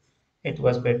Duffy. It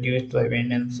was produced by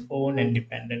Wayne's own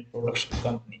independent production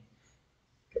company,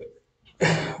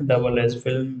 Double S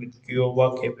Film, with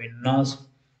Kiowa Kevin Nash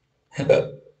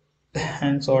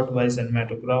and shot by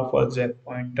cinematographer Jack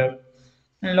Pointer.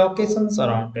 And locations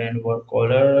around Denver,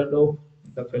 Colorado.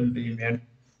 The film premiered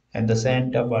at the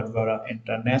Santa Barbara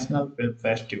International Film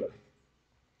Festival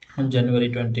on January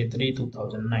 23,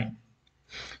 2009,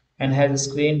 and has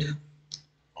screened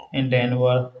in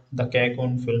Denver, the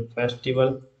Cancun Film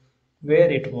Festival,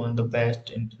 where it won the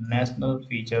Best International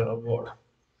Feature Award.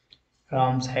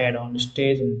 Rams had on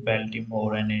stage in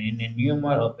Baltimore and in a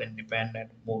number of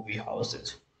independent movie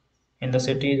houses in the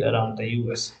cities around the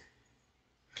US.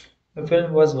 The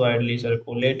film was widely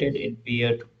circulated in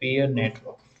peer-to-peer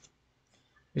networks,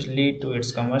 which led to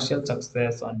its commercial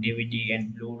success on DVD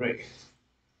and Blu-ray.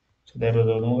 So that was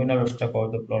the movie. Now let's talk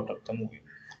about the plot of the movie.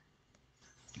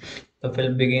 The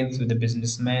film begins with the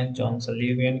businessman John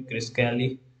Sullivan, Chris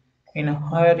Kelly, in a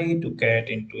hurry to get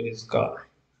into his car.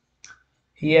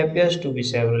 He appears to be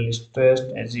severely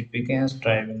stressed as he begins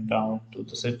driving down to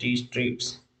the city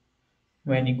streets.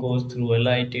 When he goes through a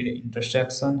lighted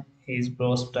intersection, he is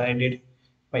broadsided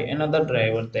by another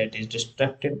driver that is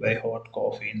distracted by hot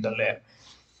coffee in the lab.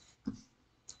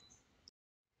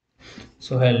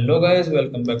 So hello guys,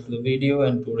 welcome back to the video,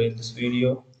 and today in this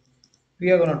video we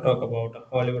are going to talk about a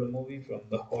Hollywood movie from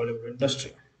the Hollywood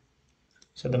industry.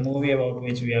 So the movie about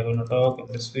which we are going to talk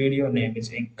in this video name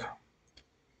is Ink.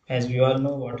 As we all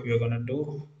know what we are going to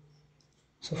do.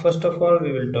 So first of all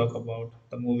we will talk about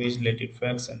the movie's related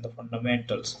facts and the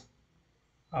fundamentals.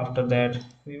 After that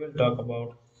we will talk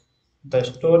about the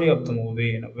story of the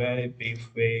movie in a very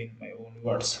brief way in my own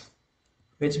words,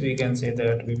 which we can say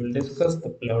that we will discuss the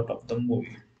plot of the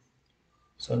movie.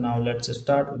 So now let's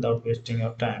start without wasting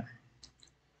your time.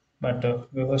 But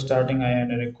before starting, I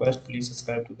had a request. Please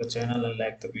subscribe to the channel and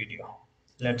like the video.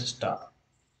 Let's start.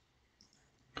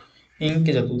 Ink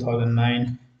is a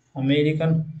 2009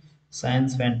 American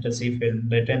science fantasy film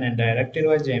written and directed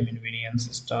by Jamie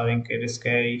Williams, starring Chris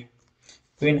Carey,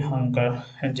 Quinn Hunker,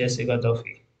 and Jessica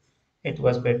Duffy. It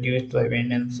was produced by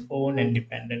Wayne's own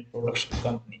independent production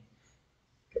company,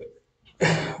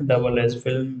 Double S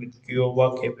Film, with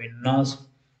Kiowa Kevin Nash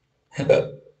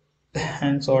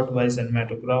and shot by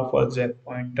cinematographer Jack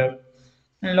Pointer.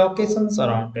 And locations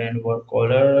around Denver,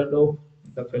 Colorado.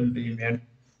 The film premiered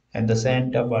at the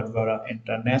Santa Barbara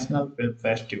International Film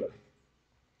Festival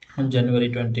on January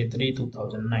 23,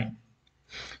 2009,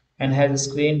 and has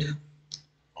screened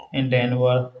in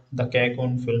Denver, the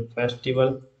Cancun Film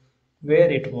Festival, where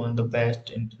it won the Best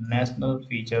International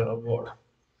Feature Award.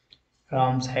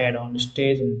 Rams had on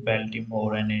stage in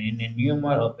Baltimore and in a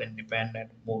number of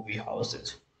independent movie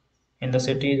houses in the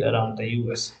cities around the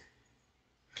US.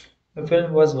 The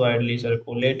film was widely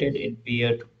circulated in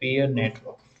peer-to-peer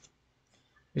networks,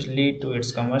 which led to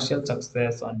its commercial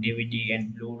success on DVD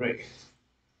and Blu-ray.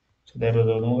 So that was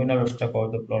the movie. Now let's talk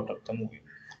about the plot of the movie.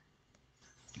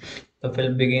 The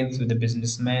film begins with the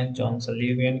businessman John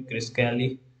Sullivan, Chris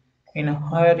Kelly, in a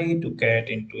hurry to get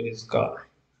into his car.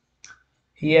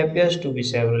 He appears to be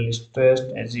severely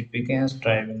stressed as he begins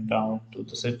driving down to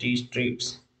the city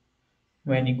streets.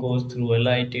 When he goes through a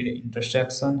lighted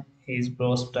intersection, he is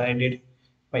broadsided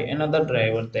by another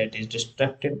driver that is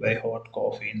distracted by hot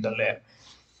coffee in the lab.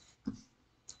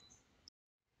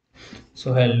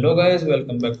 So hello guys,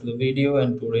 welcome back to the video,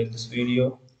 and today in this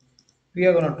video we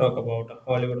are going to talk about a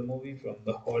Hollywood movie from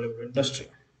the Hollywood industry.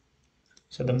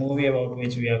 So the movie about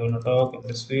which we are going to talk in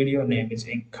this video name is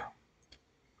Ink.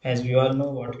 As we all know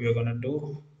what we are going to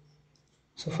do.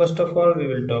 So first of all we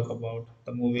will talk about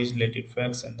the movie's related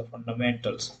facts and the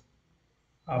fundamentals.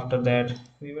 After that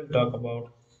we will talk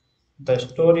about the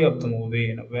story of the movie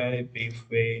in a very brief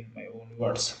way in my own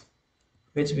words,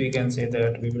 which we can say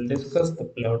that we will discuss the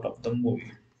plot of the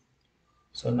movie.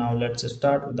 So now let's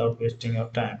start without wasting your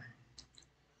time.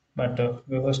 But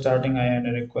before starting, I had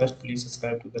a request. Please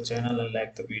subscribe to the channel and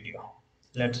like the video.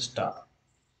 Let's start.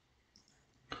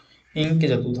 Ink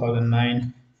is a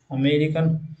 2009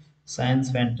 American science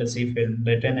fantasy film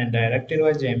written and directed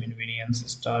by Jamie Williams,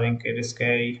 starring Chris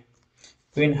Carey,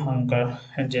 Quinn Hunker,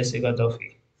 and Jessica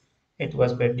Duffy. It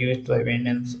was produced by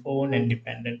Wayne's own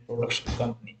independent production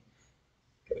company,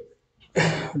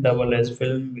 Double S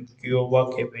Film, with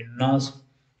Kiowa Kevin Nash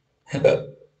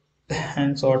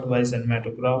and shot by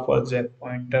cinematographer Jack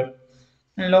Pointer.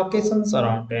 Locations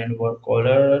around Denver,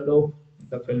 Colorado,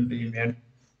 the film premiered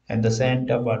at the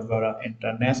Santa Barbara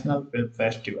International Film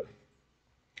Festival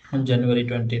on January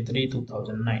 23,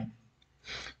 2009,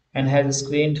 and has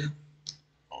screened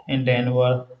in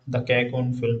Denver, the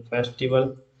Cancun Film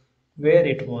Festival, where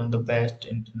it won the Best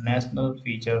International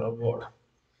Feature Award.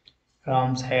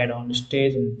 Rams had on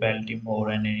stage in Baltimore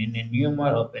and in a number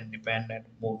of independent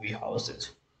movie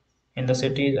houses in the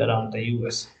cities around the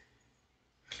US.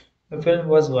 The film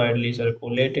was widely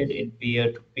circulated in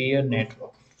peer-to-peer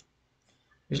networks,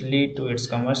 which led to its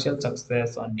commercial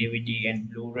success on DVD and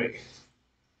Blu-ray.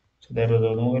 So there was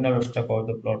a movie. Now let's talk about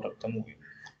the plot of the movie.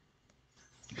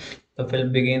 The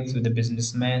film begins with the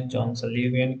businessman John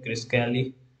Sullivan, Chris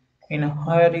Kelly, in a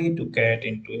hurry to get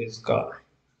into his car.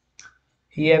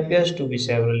 He appears to be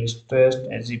severely stressed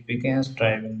as he begins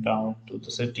driving down to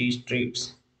the city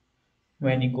streets.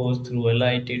 When he goes through a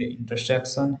lighted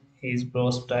intersection, he is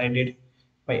broadsided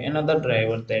by another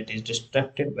driver that is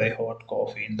distracted by hot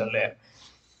coffee in the lab.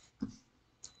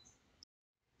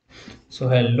 So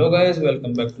hello guys,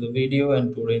 welcome back to the video,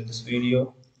 and today in this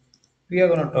video we are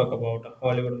going to talk about a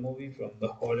Hollywood movie from the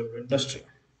Hollywood industry.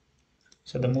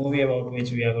 So the movie about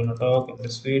which we are going to talk in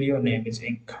this video name is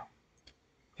Ink.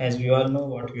 As we all know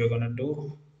what we are going to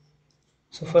do.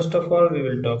 So first of all we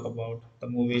will talk about the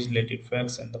movie's related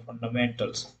facts and the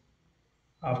fundamentals.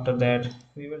 After that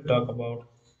we will talk about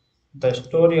the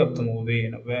story of the movie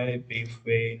in a very brief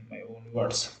way in my own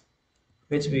words,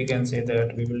 which we can say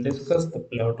that we will discuss the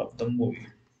plot of the movie.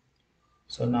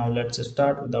 So now let's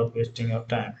start without wasting your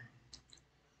time.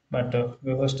 But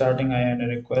before starting, I had a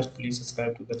request. Please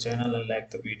subscribe to the channel and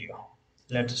like the video.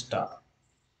 Let's start.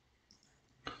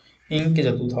 Ink is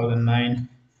a 2009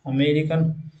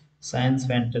 American science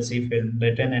fantasy film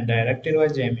written and directed by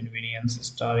Jamie Williams,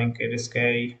 starring Chris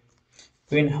Carey,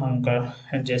 Quinn Hunker,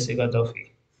 and Jessica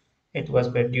Duffy. It was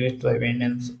produced by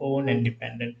Winnen's own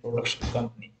independent production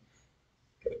company,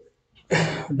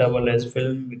 Double S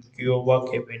Film, with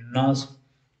Kiowa Capinas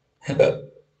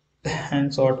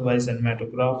and shot by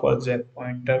cinematographer Jack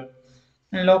Pointer.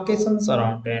 And locations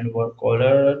around Denver,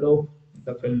 Colorado,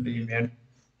 the film premiered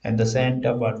at the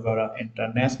Santa Barbara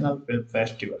International Film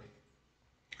Festival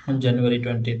on January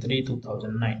 23,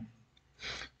 2009,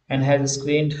 and has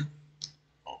screened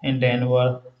in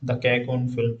Denver, the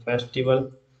Cancun Film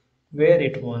Festival, where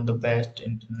it won the Best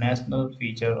International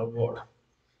Feature Award.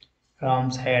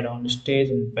 Rams had on stage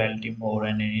in Baltimore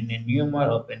and in a number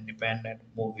of independent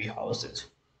movie houses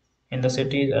in the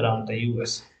cities around the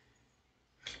US.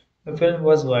 The film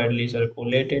was widely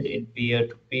circulated in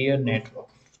peer-to-peer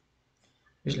networks,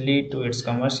 which led to its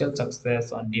commercial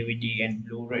success on DVD and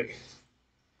Blu-ray.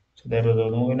 So there was a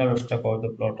movie. Now let's talk about the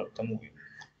plot of the movie.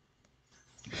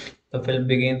 The film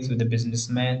begins with the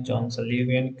businessman John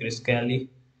Sullivan, Chris Kelly,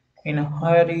 in a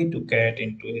hurry to get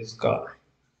into his car.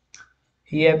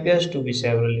 He appears to be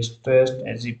severely stressed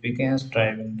as he begins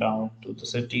driving down to the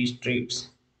city streets.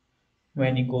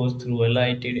 When he goes through a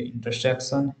lighted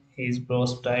intersection, he is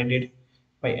broadsided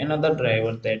by another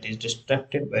driver that is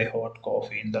distracted by hot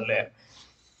coffee in the lab.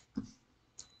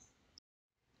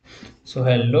 So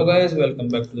hello guys, welcome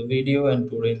back to the video, and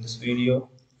today in this video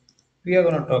we are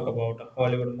going to talk about a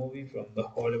Hollywood movie from the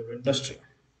Hollywood industry.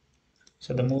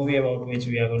 So the movie about which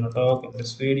we are going to talk in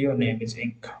this video name is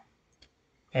Ink.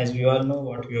 As we all know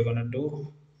what we are going to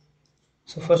do.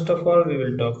 So first of all we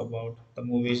will talk about the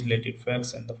movie's related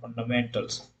facts and the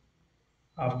fundamentals.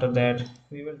 After that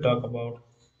we will talk about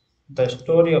the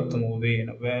story of the movie in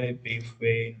a very brief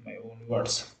way in my own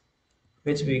words,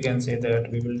 which we can say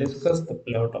that we will discuss the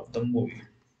plot of the movie.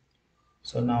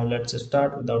 So now let's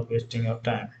start without wasting your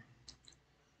time.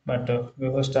 But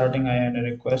before starting, I had a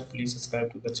request. Please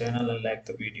subscribe to the channel and like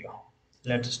the video.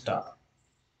 Let's start.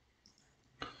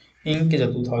 Ink is a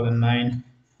 2009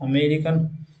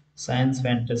 American science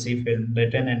fantasy film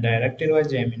written and directed by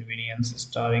Jamie Williams,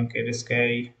 starring Chris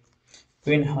Carey,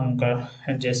 Quinn Hunker,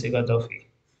 and Jessica Duffy.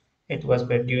 It was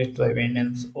produced by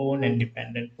Winnen's own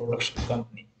independent production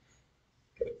company,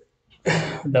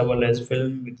 Double S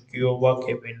Film, with Kiowa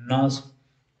Capinas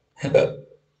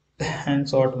and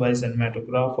shot by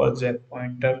cinematographer Jack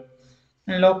Pointer.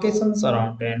 And locations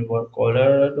around Denver,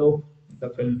 Colorado, the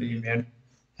film premiered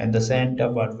at the Santa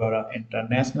Barbara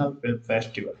International Film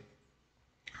Festival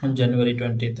on January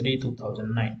 23,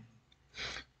 2009,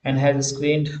 and has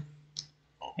screened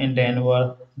in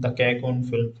Denver, the Cancun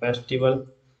Film Festival,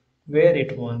 where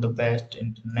it won the Best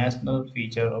International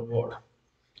Feature Award.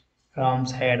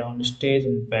 Rams had on stage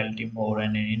in Baltimore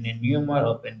and in a number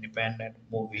of independent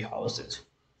movie houses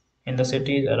in the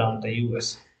cities around the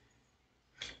US.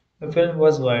 The film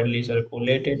was widely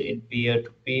circulated in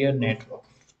peer-to-peer networks,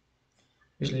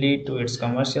 which lead to its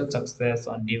commercial success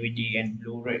on DVD and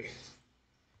Blu-ray.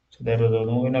 So there was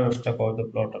no winner. Let's talk about the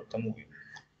plot of the movie.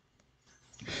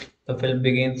 The film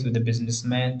begins with the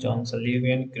businessman John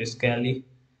Sullivan, Chris Kelly,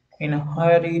 in a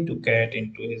hurry to get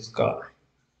into his car.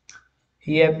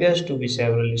 He appears to be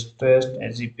severely stressed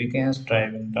as he begins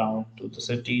driving down to the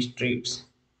city streets.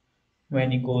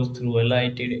 When he goes through a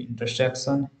lighted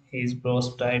intersection, he is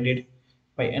broadsided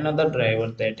by another driver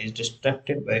that is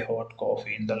distracted by hot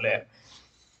coffee in the lab.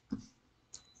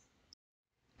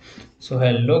 So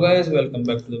hello guys, welcome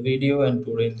back to the video, and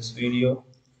today in this video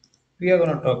we are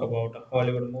going to talk about a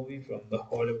Hollywood movie from the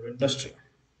Hollywood industry.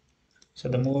 So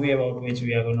the movie about which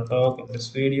we are going to talk in this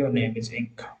video name is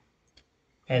Ink.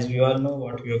 As we all know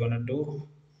what we are going to do.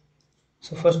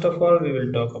 So first of all we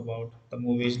will talk about the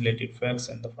movie's related facts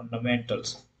and the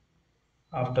fundamentals.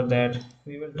 After that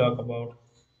we will talk about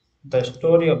the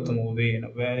story of the movie in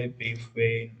a very brief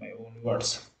way in my own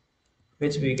words,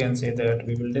 which we can say that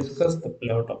we will discuss the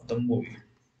plot of the movie.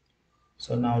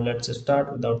 So now let's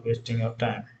start without wasting your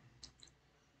time.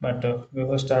 But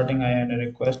before starting, I had a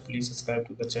request. Please subscribe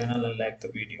to the channel and like the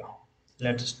video.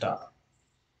 Let's start.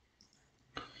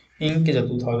 Ink is a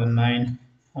 2009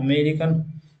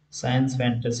 American science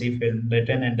fantasy film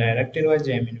written and directed by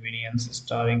Jamie Williams,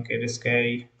 starring Chris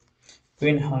Carey,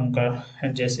 Quinn Hunker,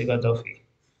 and Jessica Duffy.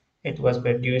 It was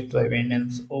produced by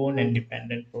Winnen's own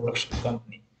independent production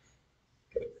company,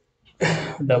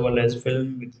 Double S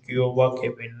Film, with Kiowa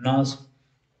Capinas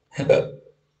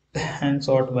and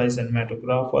shot by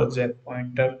cinematographer Jack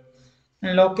Pointer.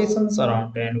 And locations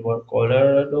around Denver,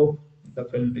 Colorado. The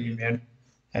film premiered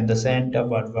at the Santa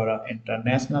Barbara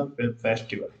International Film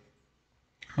Festival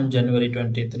on January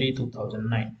 23,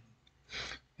 2009,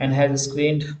 and has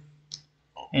screened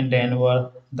in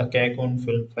Denver, the Cancun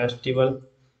Film Festival,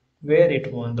 where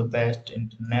it won the Best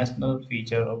International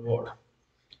Feature Award.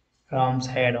 Rams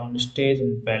had on stage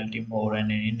in Baltimore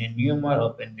and in a number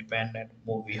of independent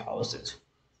movie houses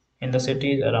in the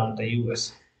cities around the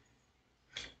US.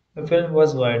 The film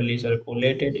was widely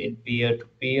circulated in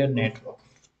peer-to-peer networks,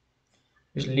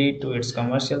 which led to its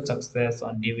commercial success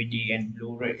on DVD and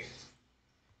Blu-ray.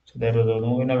 So there was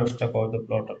no winner. Let's talk about the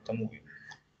plot of the movie.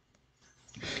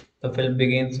 The film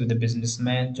begins with the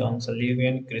businessman John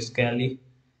Sullivan, Chris Kelly,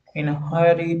 in a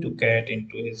hurry to get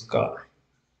into his car.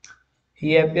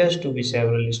 He appears to be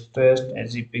severely stressed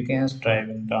as he begins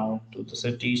driving down to the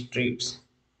city streets.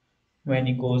 When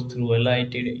he goes through a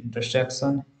lighted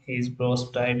intersection, he is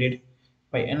broadsided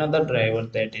by another driver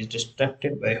that is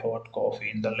distracted by hot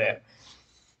coffee in the lab.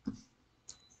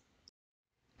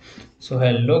 So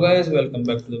hello guys, welcome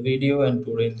back to the video, and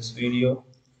today in this video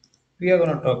we are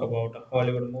going to talk about a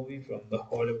Hollywood movie from the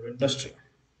Hollywood industry.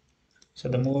 So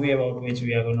the movie about which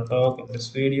we are going to talk in this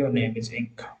video name is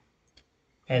Ink.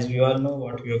 As we all know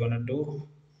what we are going to do.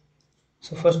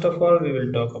 So first of all we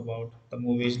will talk about the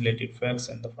movie's related facts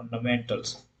and the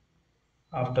fundamentals.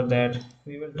 After that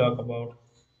we will talk about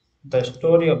the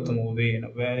story of the movie in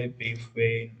a very brief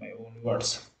way in my own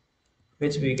words,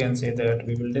 which we can say that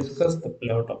we will discuss the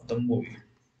plot of the movie.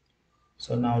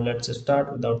 So now let's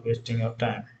start without wasting your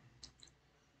time.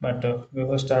 But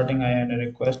before starting, I had a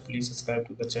request. Please subscribe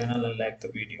to the channel and like the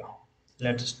video.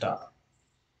 Let's start.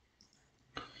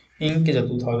 Ink is a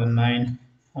 2009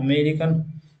 American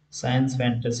science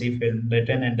fantasy film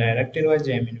written and directed by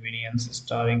Jamie Williams,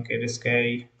 starring Chris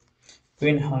Carey,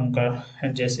 Quinn Hunker,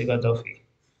 and Jessica Duffy.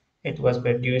 It was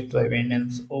produced by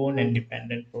Winnen's own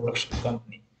independent production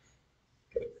company,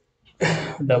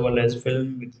 Double S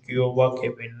Film, with Kiowa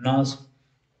Capinas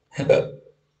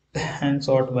and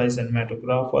shot by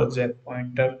cinematographer Jack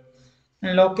Pointer.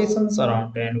 And locations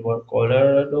around Denver,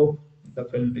 Colorado. The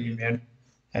film premiered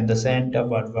at the Santa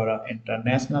Barbara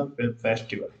International Film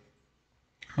Festival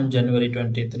on January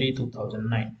 23,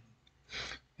 2009,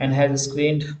 and has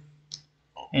screened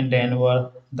in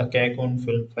Denver, the Cancun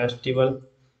Film Festival,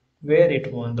 where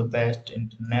it won the Best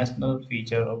International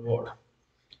Feature Award.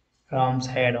 Rams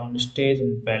had on stage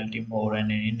in Baltimore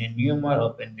and in a number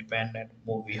of independent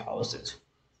movie houses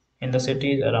in the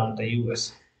cities around the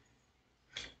US.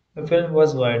 The film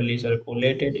was widely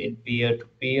circulated in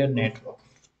peer-to-peer networks,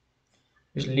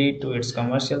 which led to its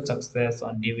commercial success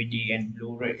on DVD and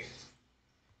Blu-ray.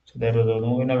 So there was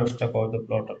no winner. Let's talk about the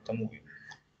plot of the movie.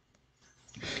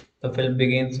 The film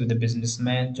begins with the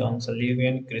businessman John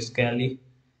Sullivan, Chris Kelly,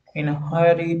 in a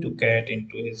hurry to get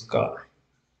into his car.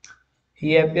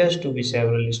 He appears to be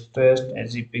severely stressed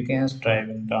as he begins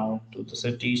driving down to the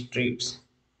city streets.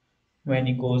 When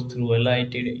he goes through a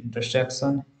lighted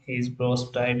intersection, he is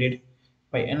broadsided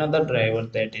by another driver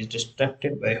that is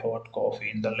distracted by hot coffee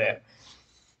in the lab.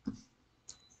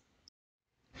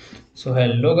 So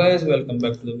hello guys, welcome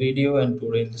back to the video, and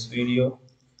today in this video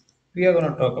we are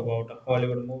going to talk about a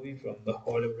Hollywood movie from the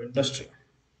Hollywood industry.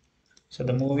 So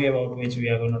the movie about which we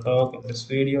are going to talk in this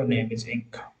video name is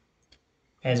Ink.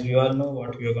 As we all know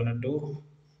what we are going to do.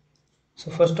 So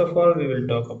first of all we will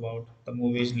talk about the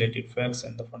movie's related facts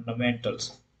and the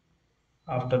fundamentals.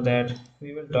 After that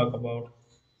we will talk about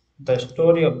the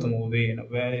story of the movie in a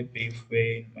very brief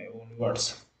way in my own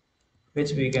words,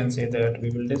 which we can say that we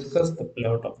will discuss the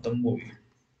plot of the movie.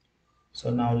 So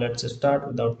now let's start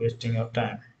without wasting your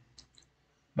time.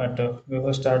 But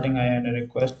before starting, I had a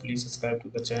request. Please subscribe to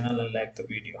the channel and like the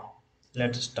video.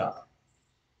 Let's start.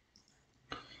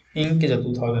 Ink is a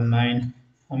 2009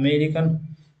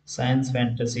 American science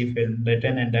fantasy film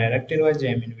written and directed by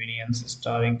Jamie Williams,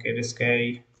 starring Chris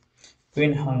Carey,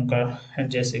 Quinn Hunker, and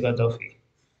Jessica Duffy.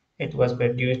 It was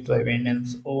produced by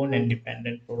Williams' own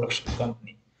independent production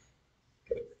company,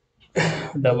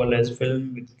 Double S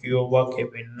Film, with Kiowa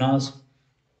Kevin Nas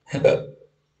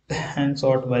and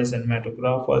shot by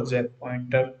cinematographer Jack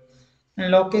Pointer.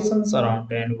 And locations around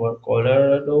Denver,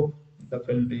 Colorado. The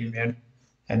film premiered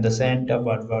at the Santa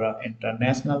Barbara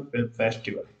International Film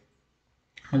Festival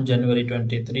on January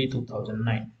 23,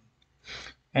 2009,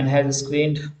 and has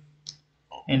screened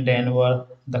in Denver,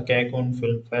 the Cancun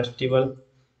Film Festival,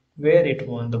 where it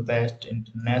won the Best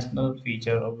International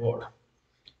Feature Award.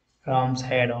 Rams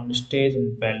had on stage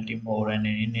in Baltimore and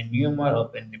in a number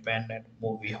of independent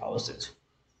movie houses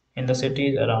in the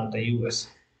cities around the US.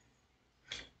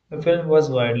 The film was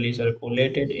widely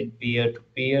circulated in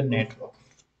peer-to-peer networks,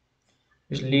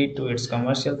 which led to its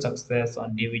commercial success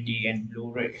on DVD and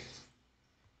Blu-ray.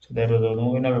 So that was a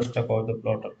movie. Now let's talk about the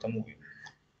plot of the movie.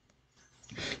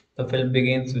 The film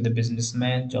begins with the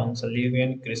businessman John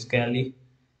Sullivan, Chris Kelly,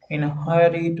 in a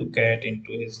hurry to get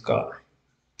into his car.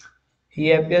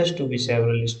 He appears to be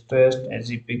severely stressed as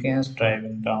he begins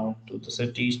driving down to the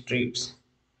city streets.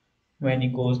 When he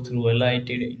goes through a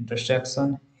lighted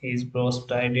intersection, he is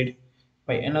broadsided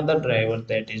by another driver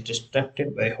that is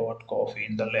distracted by hot coffee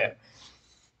in the lab.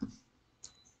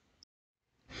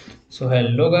 So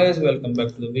hello guys, welcome back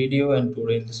to the video, and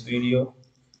today in this video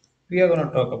we are going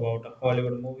to talk about a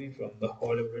Hollywood movie from the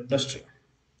Hollywood industry.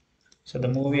 So the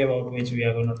movie about which we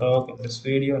are going to talk in this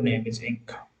video name is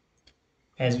Ink.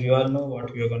 As we all know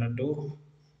what we are going to do.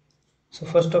 So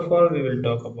first of all we will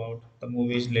talk about the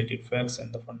movie's related facts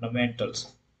and the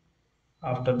fundamentals.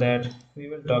 After that we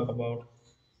will talk about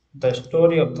the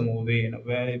story of the movie in a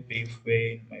very brief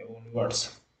way in my own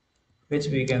words, which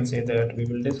we can say that we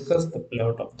will discuss the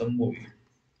plot of the movie.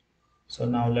 So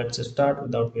now let's start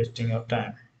without wasting your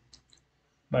time.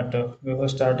 But before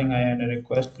starting, I had a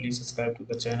request. Please subscribe to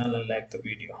the channel and like the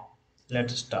video.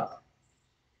 Let's start.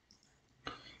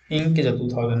 Ink is a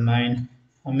 2009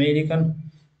 American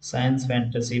science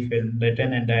fantasy film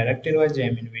written and directed by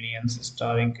Jamie Williams,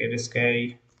 starring Chris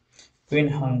Carey, Quinn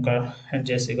Hunker, and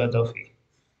Jessica Duffy.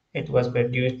 It was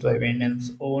produced by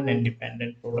Williams' own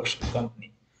independent production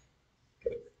company,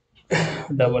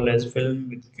 Double S Film,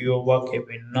 with Kiowa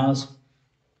Kevin Nas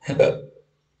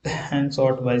and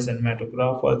shot by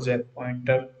cinematographer Jack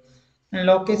Pointer. And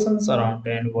locations around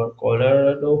Denver,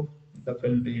 Colorado. The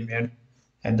film premiered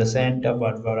at the Santa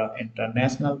Barbara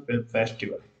International Film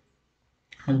Festival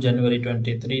on January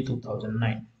 23,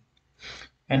 2009,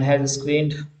 and has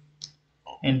screened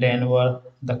in Denver,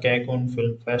 the Cancun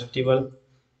Film Festival,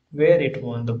 where it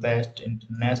won the Best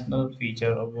International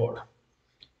Feature Award.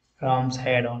 Rams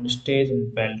had on stage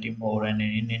in Baltimore and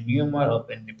in a number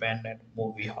of independent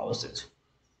movie houses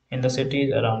in the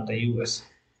cities around the US.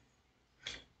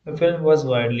 The film was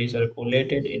widely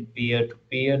circulated in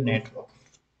peer-to-peer networks,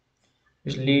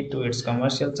 which led to its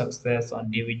commercial success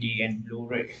on DVD and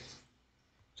Blu-ray.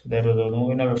 So that was a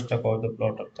movie. Now let's talk about the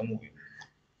plot of the movie.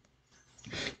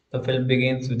 The film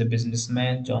begins with the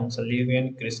businessman John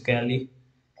Sullivan, Chris Kelly,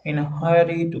 in a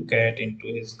hurry to get into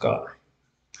his car.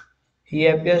 He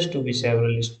appears to be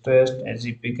severely stressed as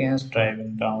he begins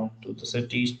driving down to the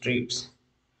city streets.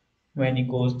 When he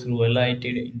goes through a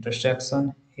lighted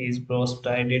intersection, he is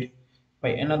broadsided by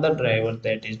another driver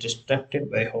that is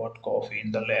distracted by hot coffee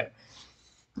in the lab.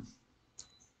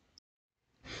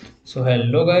 So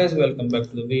hello guys, welcome back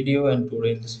to the video, and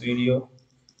today in this video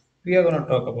we are going to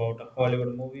talk about a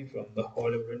Hollywood movie from the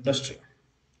Hollywood industry.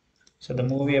 So the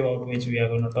movie about which we are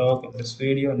going to talk in this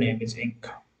video name is Ink.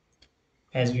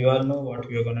 As we all know what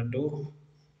we are going to do.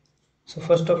 So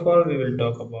first of all we will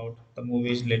talk about the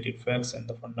movie's related facts and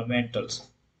the fundamentals.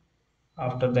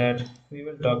 After that we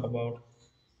will talk about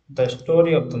the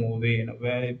story of the movie in a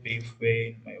very brief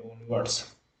way in my own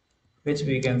words, which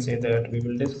we can say that we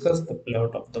will discuss the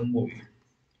plot of the movie.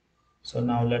 So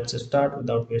now let's start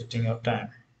without wasting your time.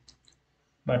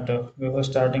 But before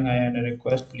starting, I had a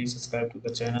request. Please subscribe to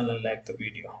the channel and like the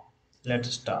video. Let's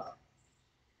start.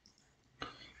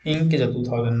 Ink is a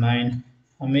 2009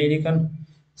 American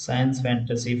science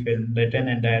fantasy film written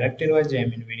and directed by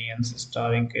Jamie Williams,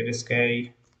 starring Chris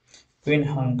Carey, Quinn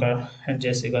Hunker, and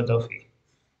Jessica Duffy.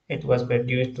 It was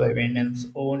produced by Williams'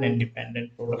 own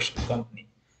independent production company,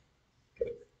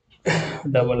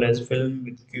 Double S Film,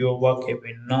 with Kiowa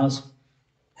Kevinas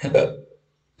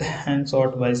and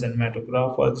shot by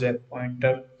cinematographer Jack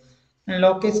Pointer. And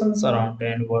locations around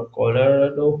Denver,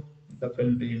 Colorado. The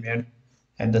film premiered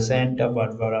at the Santa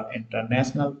Barbara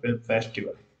International Film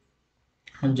Festival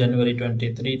on January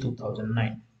 23,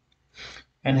 2009,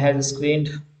 and has screened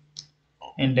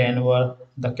in Denver,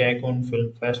 the Cancun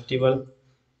Film Festival,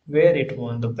 where it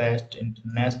won the Best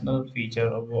International Feature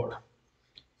Award.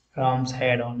 Rams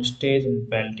had on stage in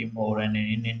Baltimore and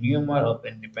in a number of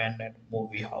independent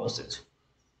movie houses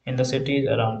in the cities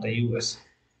around the US.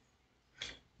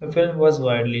 The film was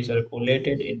widely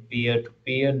circulated in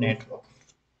peer-to-peer networks,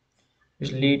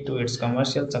 which led to its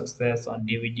commercial success on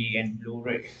DVD and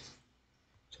Blu-ray.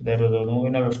 So that was a movie.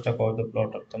 Now let's talk about the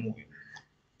plot of the movie.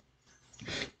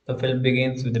 The film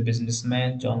begins with the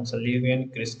businessman John Sullivan,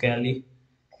 Chris Kelly,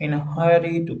 in a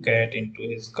hurry to get into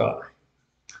his car.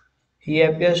 He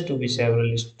appears to be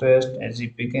severely stressed as he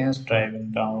begins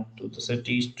driving down to the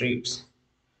city streets.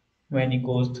 When he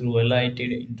goes through a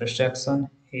lighted intersection,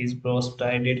 he is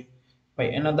broadsided by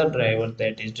another driver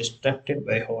that is distracted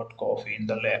by hot coffee in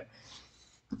the lab.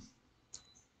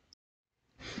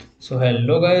 So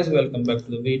hello guys, welcome back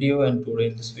to the video, and today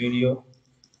in this video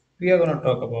we are going to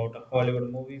talk about a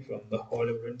Hollywood movie from the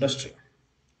Hollywood industry.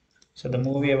 So the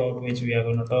movie about which we are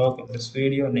going to talk in this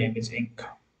video name is Ink.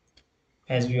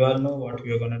 As we all know what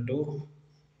we are going to do.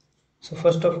 So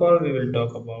first of all we will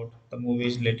talk about the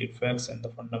movie's related facts and the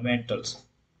fundamentals.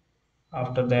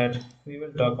 After that we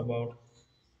will talk about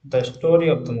the story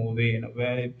of the movie in a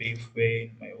very brief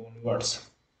way in my own words,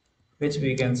 which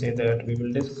we can say that we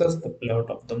will discuss the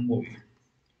plot of the movie.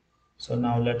 So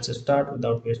now let's start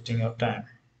without wasting your time.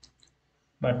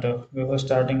 But before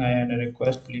starting, I had a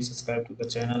request. Please subscribe to the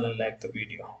channel and like the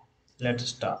video. Let's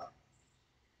start.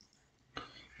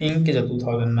 Ink is a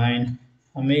 2009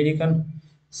 American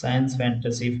science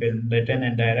fantasy film written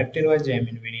and directed by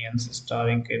Jamie Williams,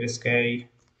 starring Chris Carey,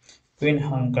 Quinn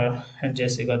Hunker, and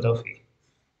Jessica Duffy.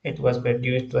 It was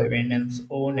produced by Williams'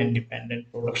 own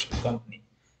independent production company,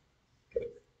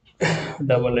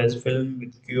 Double S Film,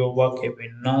 with Kiowa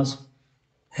Kevinas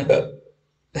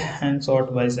and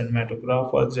shot by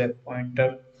cinematographer Jack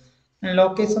Pointer. And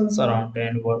locations around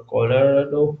Denver,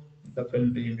 Colorado. The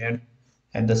film premiered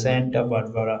at the Santa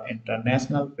Barbara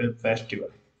International Film Festival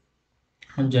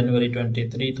on January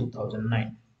 23,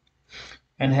 2009,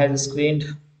 and has screened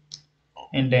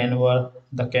in Denver,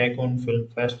 the Cancun Film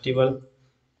Festival,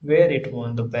 where it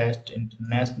won the Best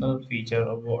International Feature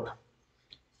Award.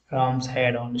 Rams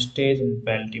had on stage in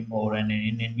Baltimore and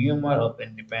in a number of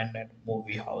independent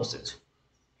movie houses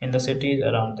in the cities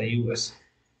around the US.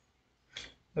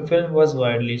 The film was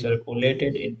widely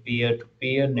circulated in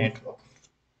peer-to-peer networks,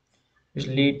 which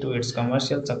led to its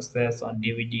commercial success on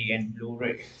DVD and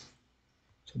Blu-ray.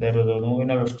 So that was a movie.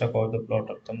 Now let's talk about the plot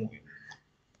of the movie.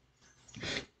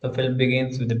 The film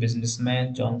begins with the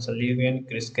businessman John Sullivan,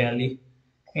 Chris Kelly,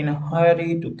 in a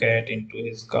hurry to get into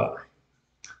his car.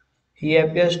 He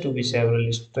appears to be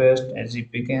severely stressed as he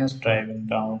begins driving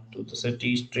down to the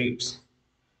city streets.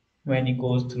 When he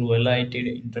goes through a lighted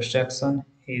intersection,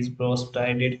 he is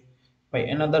broadsided by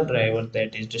another driver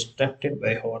that is distracted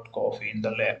by hot coffee in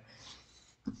the lab.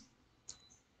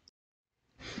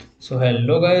 So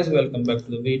hello guys, welcome back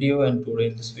to the video, and today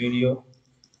in this video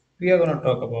we are going to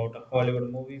talk about a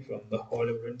Hollywood movie from the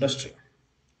Hollywood industry.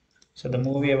 So the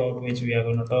movie about which we are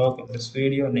going to talk in this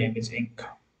video name is Ink.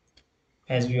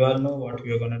 As we all know what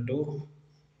we are going to do.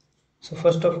 So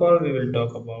first of all we will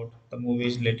talk about the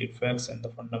movie's related facts and the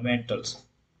fundamentals.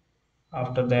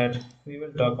 After that we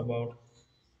will talk about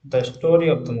the story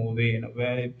of the movie in a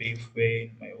very brief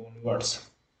way in my own words,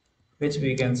 which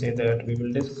we can say that we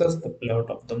will discuss the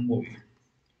plot of the movie.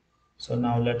 So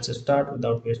now let's start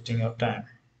without wasting your time.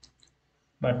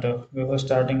 But before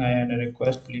starting, I had a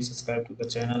request. Please subscribe to the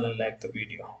channel and like the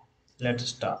video. Let's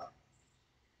start.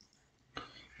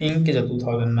 Ink is a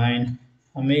 2009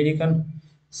 American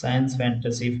science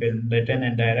fantasy film written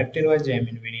and directed by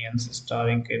Jamie Williams,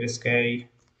 starring Chris Carey,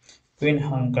 Quinn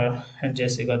Hunker, and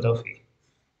Jessica Duffy.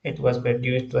 It was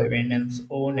produced by Williams'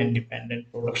 own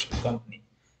independent production company,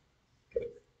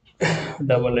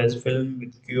 Double S Film,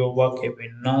 with Kiowa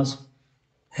Kevinas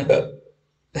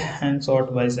and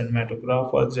shot by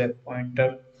cinematographer Jack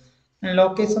Pointer. And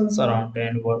locations around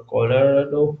Denver,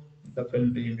 Colorado, the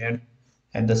film premiered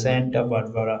at the Santa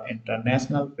Barbara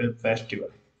International Film Festival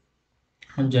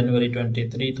on January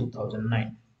 23,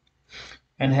 2009,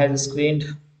 and has screened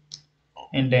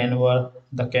in Denver,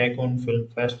 the Cancun Film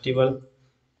Festival,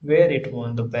 where it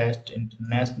won the Best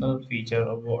International Feature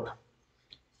Award.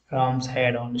 Rams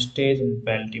had on stage in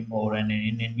Baltimore and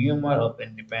in a number of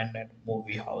independent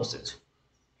movie houses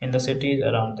in the cities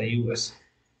around the US.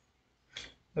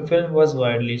 The film was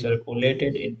widely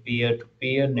circulated in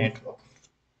peer-to-peer networks,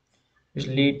 which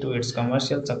led to its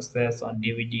commercial success on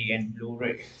DVD and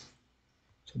Blu-ray.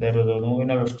 So that was the movie.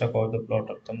 Now let's talk about the plot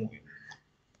of the movie.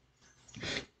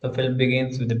 The film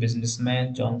begins with the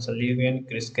businessman John Sullivan,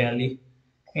 Chris Kelly,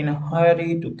 in a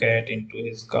hurry to get into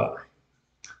his car.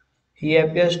 He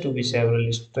appears to be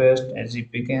severely stressed as he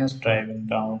begins driving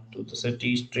down to the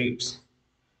city streets.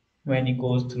 When he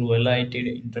goes through a lighted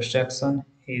intersection,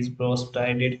 he is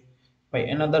broadsided by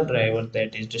another driver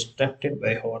that is distracted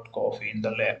by hot coffee in the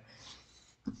lab.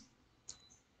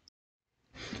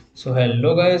 So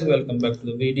hello guys, welcome back to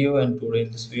the video, and today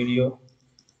in this video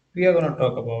we are going to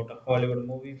talk about a Hollywood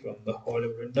movie from the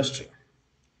Hollywood industry.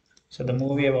 So the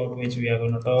movie about which we are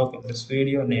going to talk in this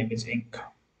video name is Ink.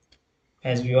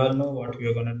 As we all know what we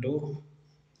are going to do.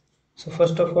 So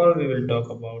first of all we will talk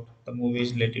about the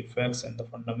movie's related facts and the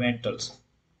fundamentals.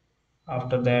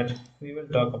 After that we will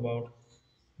talk about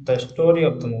the story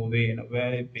of the movie in a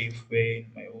very brief way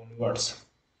in my own words,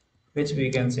 which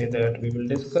we can say that we will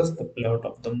discuss the plot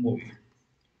of the movie.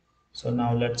 So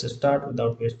now let's start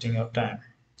without wasting your time.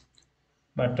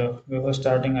 But before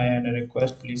starting, I had a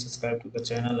request. Please subscribe to the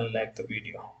channel and like the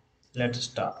video. Let's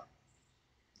start.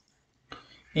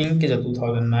 Ink is a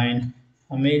 2009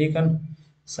 American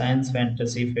science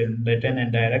fantasy film written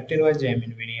and directed by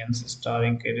Jamie Williams,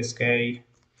 starring Chris Carey,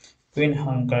 Quinn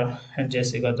Hunker, and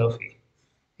Jessica Duffy.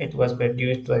 It was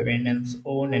produced by Williams'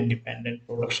 own independent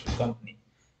production company,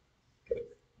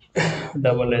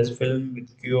 Double S Film,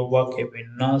 with Kiowa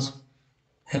Kevin Nas,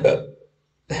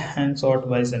 and shot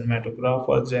by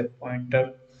cinematographer Jack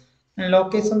Pointer. And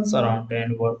locations around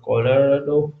Denver,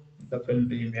 Colorado, the film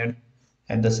premiered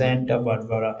at the Santa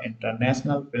Barbara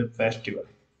International Film Festival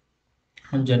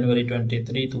on January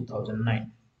 23,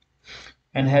 2009,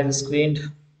 and has screened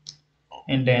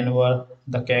in Denver,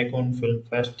 the Cancun Film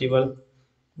Festival,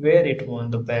 where it won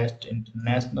the Best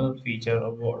International Feature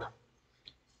Award.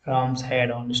 Rams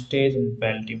had on stage in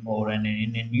Baltimore and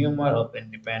in a number of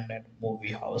independent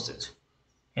movie houses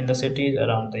in the cities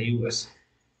around the US.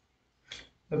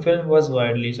 The film was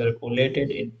widely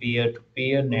circulated in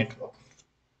peer-to-peer networks,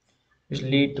 which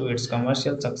led to its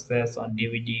commercial success on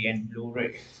DVD and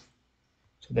Blu-ray.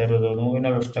 So that was the movie.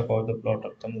 Now let's talk about the plot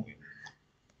of the movie.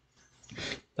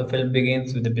 The film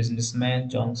begins with the businessman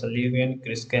John Sullivan,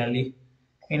 Chris Kelly,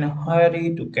 in a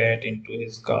hurry to get into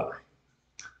his car.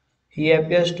 He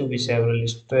appears to be severely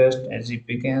stressed as he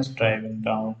begins driving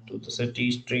down to the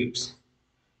city streets.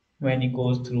 When he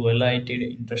goes through a lighted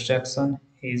intersection,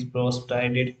 he is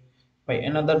broadsided by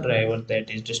another driver that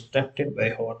is distracted by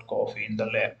hot coffee in the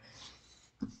lab.